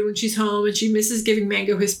bad mood when she's home, and she misses giving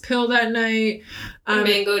Mango his pill that night.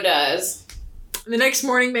 Mango does. The next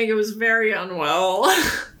morning, Mango was very unwell.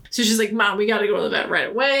 So she's like, Mom, we gotta go to the vet right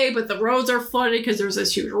away, but the roads are flooded because there was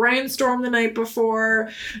this huge rainstorm the night before,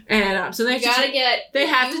 and so they have to take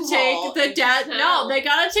the dad. No, they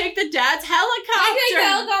gotta take the dad's helicopter. They take the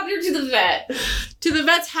helicopter to the vet. To the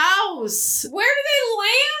vet's house. Where do they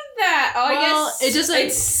land that? Oh, well, I guess it just like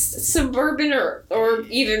it's suburban or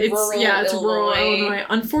even rural. Yeah, it's Illinois. rural Illinois.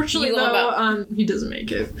 Unfortunately, though, he doesn't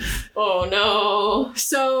make it. Oh no!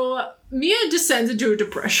 So Mia descends into a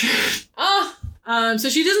depression. Oh. So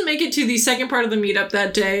she doesn't make it to the second part of the meetup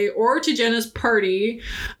that day or to Jenna's party.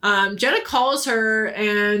 Jenna calls her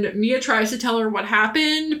and Mia tries to tell her what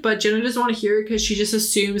happened, but Jenna doesn't want to hear it because she just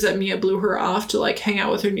assumes that Mia blew her off to like hang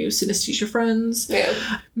out with her new synesthesia friends. Yeah.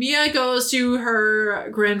 Mia goes to her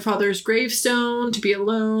grandfather's gravestone to be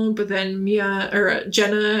alone, but then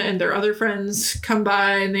Jenna and their other friends come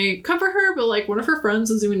by and they comfort her, but like one of her friends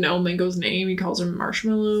doesn't even know Mango's name. He calls her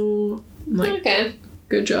Marshmallow. Like, okay.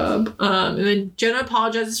 Good job. And then Jenna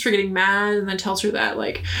apologizes for getting mad and then tells her that,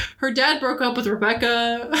 like, her dad broke up with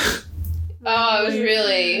Rebecca. I was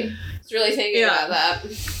really thinking about that.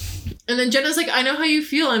 And then Jenna's like, I know how you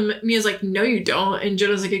feel. And Mia's like, no, you don't. And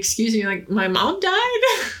Jenna's like, excuse me, like, my mom died?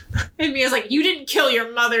 And Mia's like, you didn't kill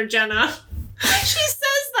your mother, Jenna. She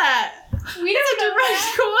says that. We don't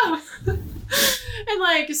know that. And,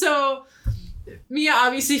 like, so Mia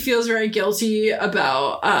obviously feels very guilty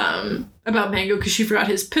about Mango because she forgot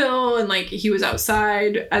his pill and like he was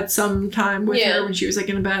outside at some time with her when she was like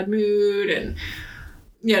in a bad mood and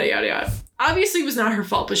yada yada yada. Obviously it was not her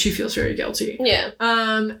fault, but she feels very guilty. Yeah.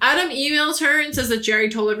 Adam emails her and says that Jerry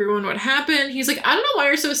told everyone what happened. He's like, I don't know why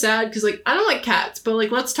you're so sad because like I don't like cats, but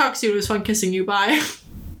like let's talk soon. It was fun kissing you. Bye.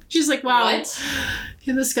 She's like, wow. What?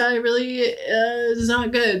 This guy really is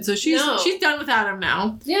not good. So she's done with Adam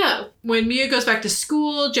now. Yeah. When Mia goes back to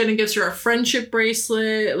school, Jenna gives her a friendship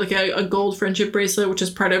bracelet, like a gold friendship bracelet, which is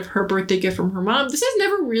part of her birthday gift from her mom. This is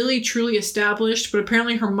never really truly established, but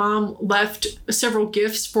apparently her mom left several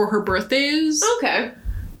gifts for her birthdays. Okay.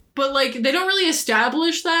 But, like, they don't really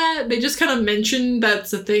establish that. They just kind of mention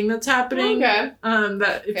that's a thing that's happening. Okay.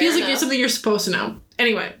 That it feels like it's something you're supposed to know.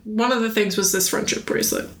 Anyway, one of the things was this friendship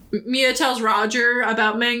bracelet. Mia tells Roger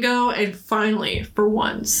about Mango, and finally, for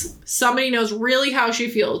once, somebody knows really how she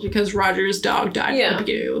feels because Roger's dog died at the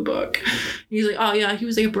beginning of the book. And he's like, oh yeah, he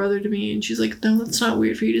was like a brother to me. And she's like, no, that's not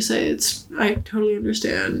weird for you to say. I totally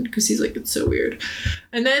understand. Because he's like, it's so weird.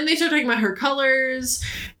 And then they start talking about her colors,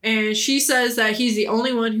 and she says that he's the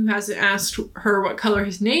only one who hasn't asked her what color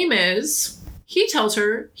his name is. He tells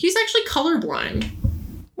her he's actually colorblind.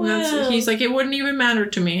 Wow. He's like, it wouldn't even matter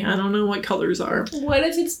to me. I don't know what colors are. What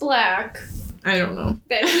if it's black? I don't know.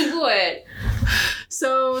 Then he would.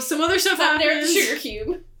 So some other stuff happens. There at the sugar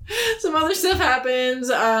cube. Some other stuff happens.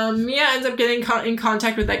 Mia ends up getting in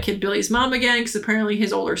contact with that kid Billy's mom again because apparently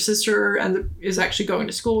his older sister is actually going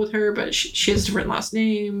to school with her, but she has a different last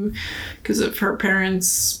name because of her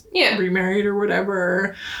parents remarried or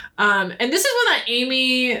whatever. And this is when that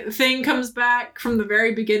Amy thing comes back from the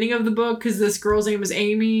very beginning of the book because this girl's name is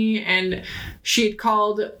Amy and she had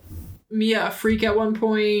called Mia a freak at one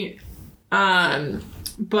point.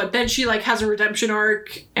 But then she like has a redemption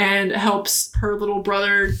arc and helps her little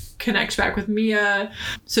brother connect back with Mia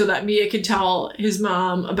so that Mia can tell his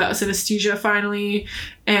mom about synesthesia finally.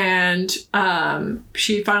 And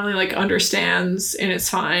she finally like understands and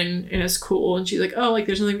it's fine and it's cool. And she's like, oh, like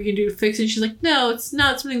there's nothing we can do to fix it. And she's like, no, it's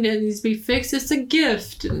not something that needs to be fixed. It's a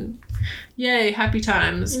gift. And yay, happy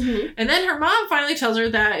times. Mm-hmm. And then her mom finally tells her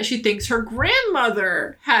that she thinks her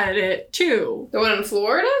grandmother had it too. The one in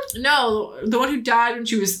Florida? No, the one who died when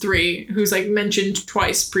she was 3, who's like mentioned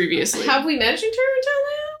twice previously. Have we mentioned her until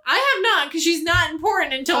now? I have not, because she's not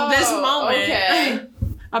important until this moment. Okay.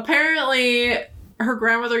 Apparently, her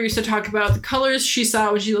grandmother used to talk about the colors she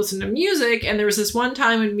saw when she listened to music, and there was this one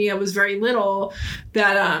time when Mia was very little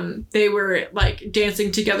that they were like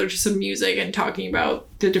dancing together to some music and talking about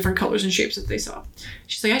the different colors and shapes that they saw.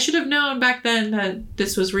 She's like, I should have known back then that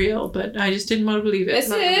this was real, but I just didn't want to believe it.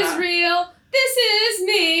 This is real. This is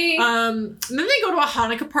me. Then they go to a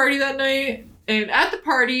Hanukkah party that night. And at the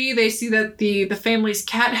party, they see that the family's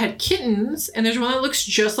cat had kittens, and there's one that looks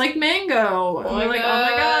just like Mango. And they're like, oh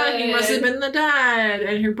my god, he must have been the dad.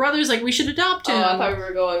 And her brother's like, we should adopt him. Oh, I thought we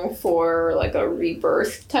were going for like a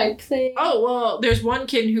rebirth type thing. Oh, well, there's one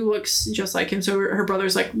kid who looks just like him, so her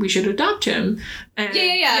brother's like, we should adopt him. And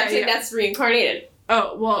Yeah. Like, that's reincarnated.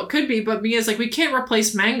 Oh, well, it could be, but Mia's like, we can't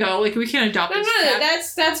replace Mango. Like, we can't adopt this cat.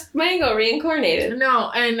 That's Mango reincarnated. No,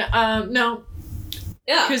 and, no.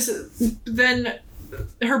 Yeah. Because then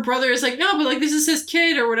her brother is like, no, but like this is his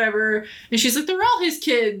kid or whatever. And she's like, they're all his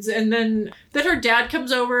kids. And then her dad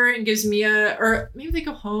comes over and gives Mia, or maybe they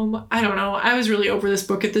go home. I don't know. I was really over this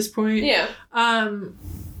book at this point. Yeah.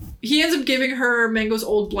 He ends up giving her Mango's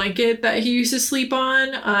old blanket that he used to sleep on.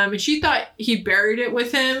 And she thought he buried it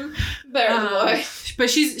with him. Better boy. But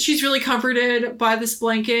she's really comforted by this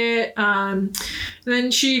blanket. And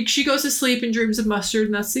then she goes to sleep and dreams of Mustard,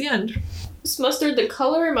 and that's the end. Is Mustard the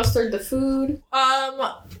color? Mustard the food?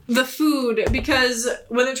 The food, because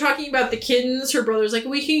when they're talking about the kittens, her brother's like,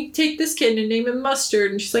 we can take this kitten and name him Mustard.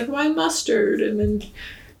 And she's like, why Mustard? And then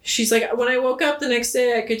she's like, when I woke up the next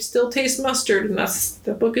day, I could still taste mustard. And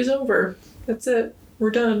the book is over. That's it. We're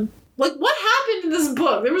done. Like, what happened in this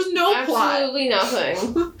book? There was no plot. Absolutely nothing.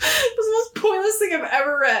 It was the most pointless thing I've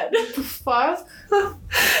ever read. Fuck.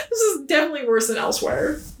 This is definitely worse than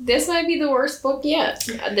Elsewhere. This might be the worst book yet.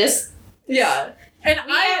 Yeah. And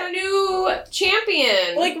we have a new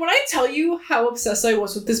champion. Like, when I tell you how obsessed I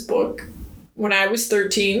was with this book when I was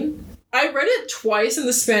 13, I read it twice in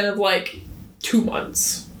the span of, like, 2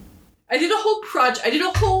 months. I did a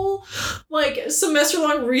whole like,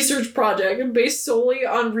 semester-long research project based solely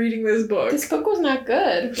on reading this book. This book was not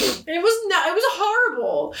good. It was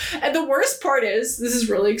horrible. And the worst part is, this is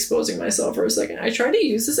really exposing myself for a second, I tried to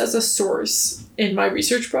use this as a source in my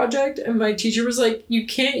research project, and my teacher was like, you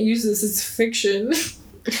can't use this, it's fiction.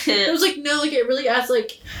 I was like, no, like, it really adds,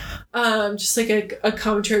 like, just, like, a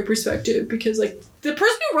commentary perspective, because, like, the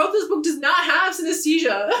person who wrote this book does not have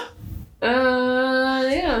synesthesia.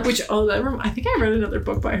 Yeah. Which, I think I read another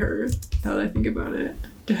book by her, now that I think about it.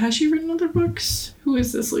 Has she written other books? Who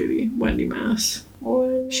is this lady? Wendy Mass.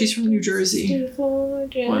 She's from New Jersey. Wow.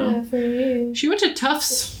 She went to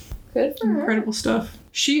Tufts. Good for her. Incredible stuff.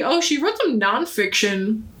 She wrote some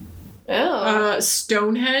nonfiction. Oh.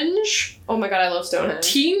 Stonehenge. Oh my god, I love Stonehenge.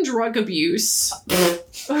 Teen drug abuse.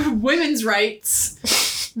 Women's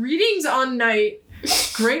rights. Readings on Night.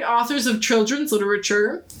 Great authors of children's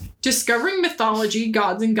literature. Discovering Mythology,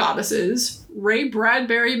 Gods and Goddesses. Ray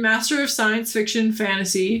Bradbury, Master of Science Fiction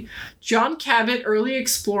Fantasy. John Cabot, Early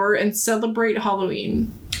Explorer, and Celebrate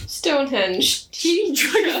Halloween. Stonehenge. Teen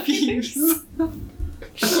drug abuse.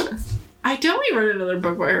 I definitely read another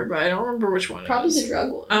book by her, but I don't remember which one. Probably the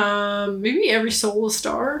drug one. Maybe Every Soul a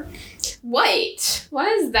Star. Wait, why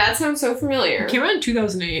does that sound so familiar? It came out in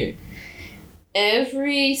 2008.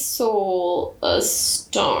 Every Soul a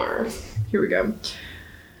Star. Here we go.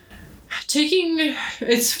 Taking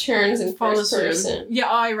its turns in first person. Yeah,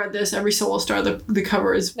 I read this. Every Soul a Star. The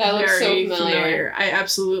cover is that looks very so familiar. I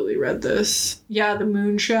absolutely read this. Yeah, the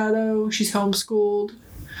Moon Shadow. She's homeschooled.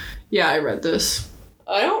 Yeah, I read this.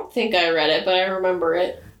 I don't think I read it, but I remember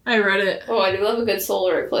it. I read it. Oh, I do love a good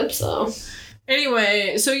solar eclipse, though.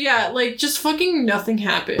 Anyway, so yeah, like, just fucking nothing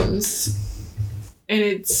happens. And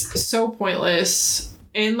it's so pointless.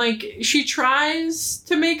 And, like, she tries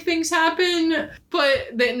to make things happen, but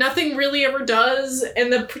that nothing really ever does.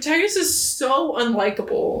 And the protagonist is so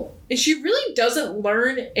unlikable. And she really doesn't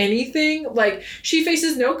learn anything. Like, she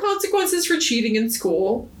faces no consequences for cheating in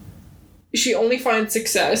school. She only finds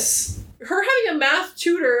success. Her having a math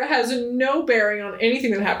tutor has no bearing on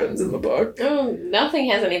anything that happens in the book. Oh, nothing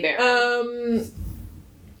has any bearing.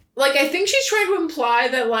 like, I think she's trying to imply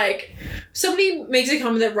that, like, somebody makes a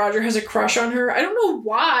comment that Roger has a crush on her. I don't know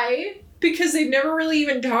why, because they've never really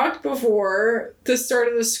even talked before the start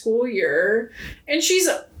of the school year. And she's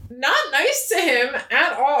not nice to him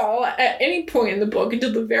at all at any point in the book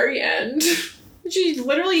until the very end. She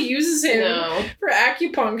literally uses him for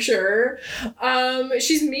acupuncture.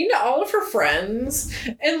 She's mean to all of her friends.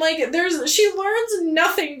 And, like, she learns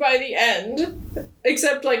nothing by the end.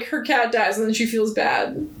 Except, like, her cat dies and then she feels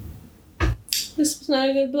bad. This was not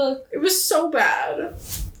a good book. It was so bad.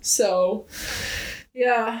 So,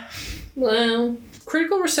 yeah. Wow.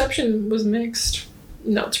 Critical reception was mixed.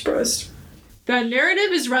 Not surprised. The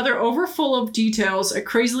narrative is rather overfull of details: a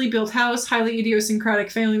crazily built house, highly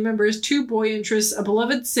idiosyncratic family members, 2 boy interests, a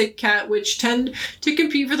beloved sick cat, which tend to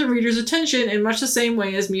compete for the reader's attention in much the same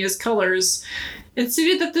way as Mia's colors. It's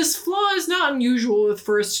stated that this flaw is not unusual with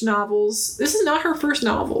first novels. This is not her first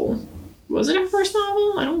novel. Was it her first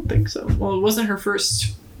novel? I don't think so. Well, it wasn't her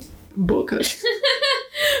first book.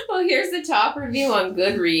 Well, here's the top review on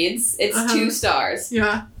Goodreads. It's 2 stars.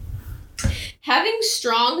 Yeah. Having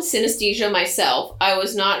strong synesthesia myself, I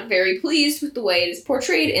was not very pleased with the way it is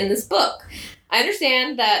portrayed in this book. I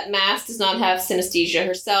understand that Mass does not have synesthesia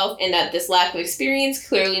herself, and that this lack of experience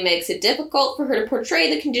clearly makes it difficult for her to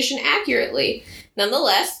portray the condition accurately.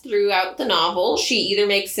 Nonetheless, throughout the novel, she either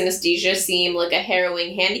makes synesthesia seem like a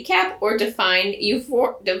harrowing handicap or divine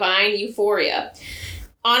euphoria.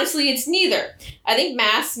 Honestly, it's neither. I think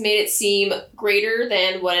Mass made it seem greater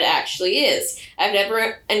than what it actually is. I've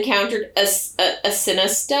never encountered a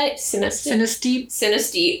synesthete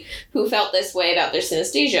who felt this way about their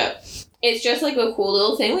synesthesia. It's just like a cool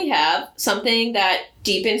little thing we have, something that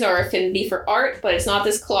deepens our affinity for art, but it's not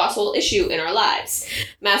this colossal issue in our lives.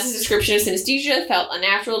 Mass's description of synesthesia felt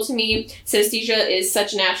unnatural to me. Synesthesia is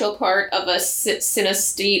such a natural part of a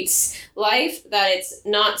synesthete's life that it's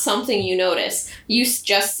not something you notice. You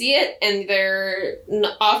just see it, and they're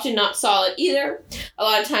often not solid either. A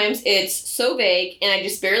lot of times it's so vague, and I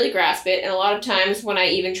just barely grasp it, and a lot of times when I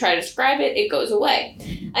even try to describe it, it goes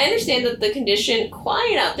away. I understand that the condition...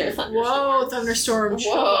 Quiet out there, Thunderstorm. Whoa, Thunderstorm.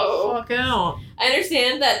 Shut the fuck out. I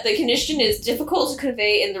understand that the condition is difficult to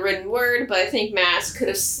convey in the written word, but I think Mass could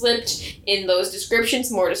have slipped in those descriptions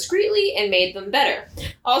more discreetly and made them better.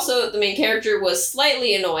 Also, the main character was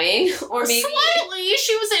slightly annoying, or maybe... Slightly?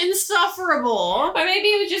 She was insufferable. Or maybe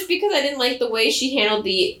it was just because I didn't like the way she handled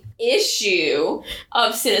the issue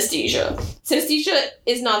of synesthesia. Synesthesia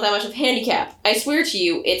is not that much of a handicap. I swear to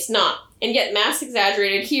you, it's not. And yet Mass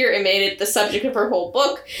exaggerated here and made it the subject of her whole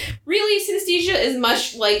book. Really, synesthesia is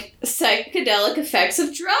much like psychedelic effects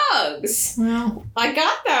of drugs. Well, I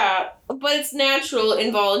got that. But it's natural,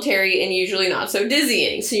 involuntary, and usually not so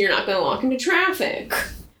dizzying, so you're not going to walk into traffic.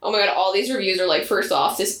 Oh my god, all these reviews are like, first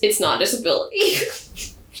off, it's not disability.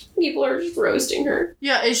 People are just roasting her.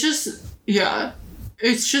 Yeah, it's just... Yeah.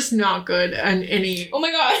 It's just not good on any... Oh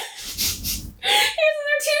my god. Here's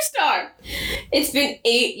another 2-star. It's been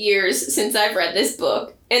 8 years since I've read this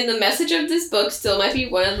book, and the message of this book still might be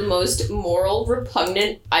one of the most moral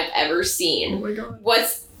repugnant I've ever seen. Oh my god.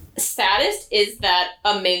 What's saddest is that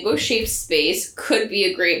A Mango-Shaped Space could be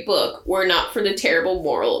a great book, were not for the terrible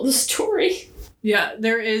moral of the story. Yeah,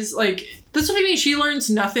 there is, like... That's what I mean. She learns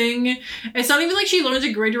nothing. It's not even like she learns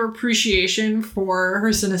a greater appreciation for her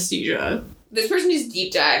synesthesia. This person does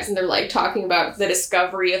deep dives, and they're, like, talking about the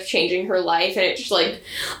discovery of changing her life, and it's just, like,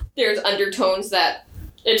 there's undertones that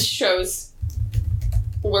it shows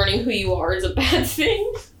learning who you are is a bad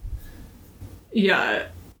thing. Yeah.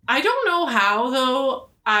 I don't know how, though,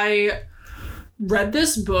 I read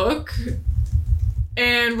this book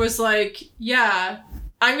and was like, yeah,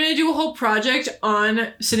 I'm going to do a whole project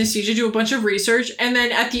on synesthesia, do a bunch of research, and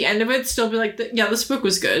then at the end of it still be like, yeah, this book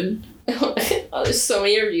was good. Oh, there's so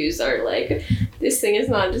many reviews that are like, this thing is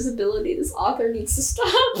not a disability, this author needs to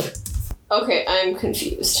stop. Okay, I'm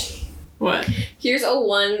confused. What? Here's a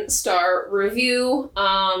 1-star review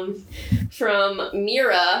from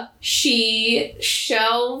Mira. She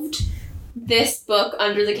shelved this book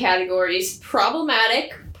under the categories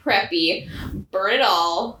problematic, preppy, burn it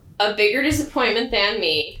all, a bigger disappointment than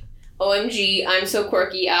me, OMG, I'm so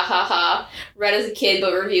quirky, ahaha, read as a kid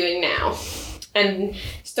but reviewing now. And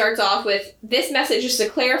starts off with, this message is to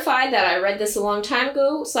clarify that I read this a long time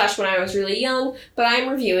ago / when I was really young, but I'm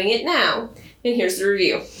reviewing it now. And here's the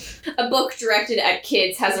review. A book directed at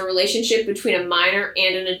kids has a relationship between a minor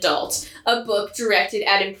and an adult. A book directed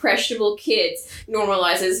at impressionable kids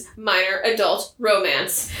normalizes minor-adult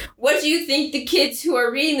romance. What do you think the kids who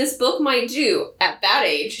are reading this book might do? At that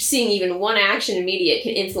age, seeing even one action in media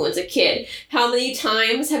can influence a kid. How many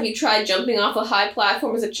times have you tried jumping off a high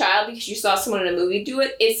platform as a child because you saw someone in a movie do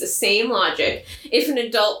it? It's the same logic. If an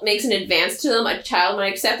adult makes an advance to them, a child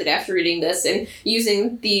might accept it after reading this, and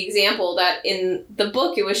using the example that in the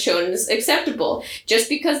book it was shown as acceptable. Just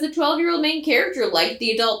because the 12-year-old main character liked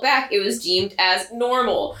the adult back, it was deemed as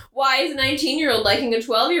normal. Why is a 19-year-old liking a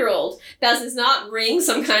 12-year-old? Does this not ring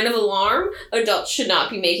some kind of alarm? Adults should not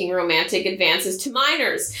be making romantic advances to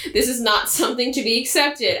minors. This is not something to be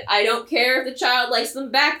accepted. I don't care if the child likes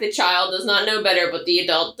them back. The child does not know better, but the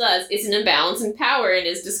adult does. It's an imbalance in power and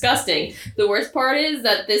is disgusting. The worst part is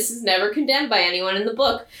that this is never condemned by anyone in the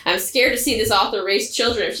book. I'm scared to see this author raise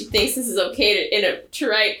children if she thinks this is okay to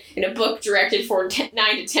write in a book directed for 9 to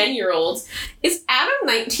 10-year-olds. Is Adam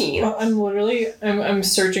 19? Well, I'm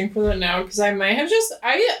searching for that now because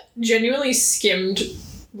I genuinely skimmed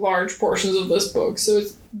large portions of this book, so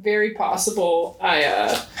it's very possible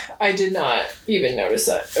I did not even notice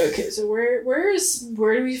that. Okay, so where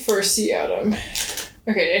do we first see Adam?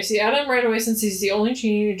 Okay, I see Adam right away since he's the only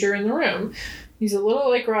teenager in the room. He's a little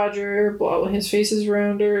like Roger, blah, his face is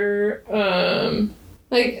rounder.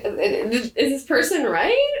 Like, is this person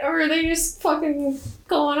right? Or are they just fucking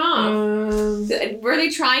going off? Were they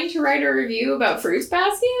trying to write a review about Fruits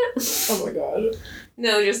Basket? Oh my god.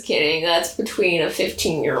 No, just kidding. That's between a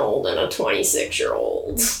 15-year-old and a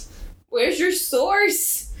 26-year-old. Where's your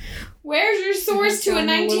source? Where's your source to a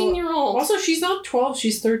 19-year-old? Also, she's not 12,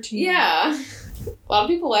 she's 13. Yeah. A lot of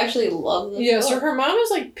people actually love this book. So her mom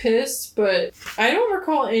is like pissed, but I don't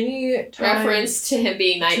recall any reference to him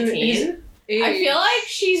being 19. I feel like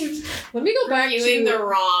she's reviewing the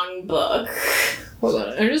wrong book. Hold on,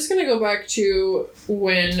 I'm just gonna go back to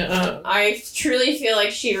when I truly feel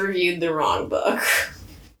like she reviewed the wrong book.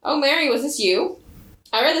 Oh, Mary, was this you?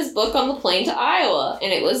 I read this book on the plane to Iowa,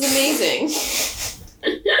 and it was amazing.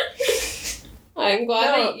 I'm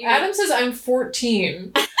glad that you... Adam says I'm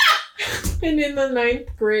 14. And in the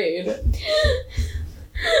 9th grade.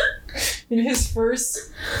 In his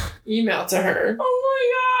first email to her. Oh my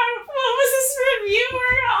god, what was this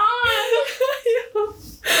reviewer on?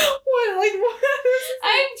 What?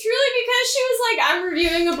 I'm truly, because she was like, I'm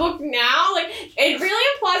reviewing a book now, like, it really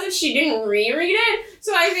implies that she didn't reread it,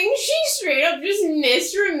 so I think she straight up just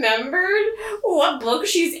misremembered what book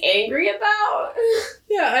she's angry about.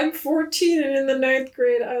 Yeah, I'm 14 and in the 9th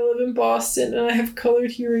grade I live in Boston and I have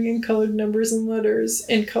colored hearing and colored numbers and letters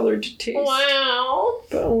and colored taste. Wow.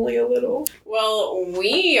 But only a little. Well,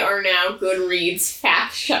 we are now Goodreads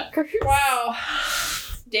fact checkers. Wow.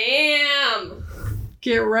 Damn.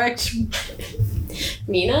 Get wrecked.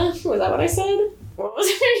 Mina? Was that what I said? What was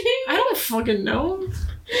her name? I don't fucking know.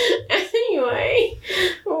 Anyway.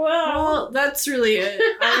 Well, that's really it.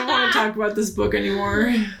 I don't want to talk about this book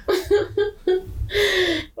anymore.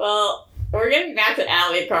 Well, we're getting back to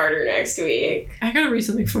Allie Carter next week. I gotta read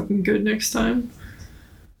something fucking good next time.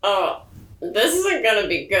 Oh, this isn't gonna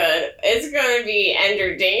be good. It's gonna be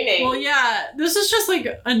entertaining. Well, yeah, this is just, like,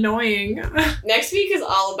 annoying. Next week is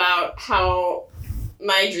all about how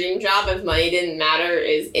my dream job, if money didn't matter,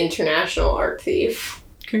 is international art thief.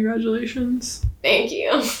 Congratulations. Thank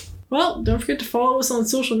you. Well, don't forget to follow us on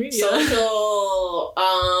social media.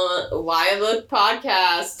 Why Book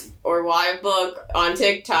Podcast or Why Book on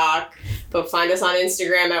TikTok, but find us on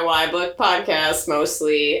Instagram at Why Book Podcast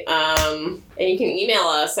mostly. And you can email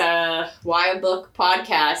us at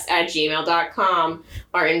whybookpodcast@gmail.com.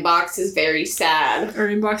 Our inbox is very sad. Our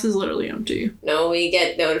inbox is literally empty. No, we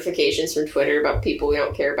get notifications from Twitter about people we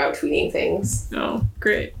don't care about tweeting things. Oh,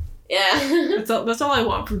 great. Yeah. That's all I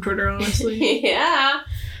want from Twitter, honestly. Yeah.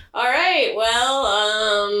 All right. Well,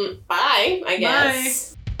 bye, I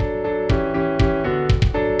guess. Bye.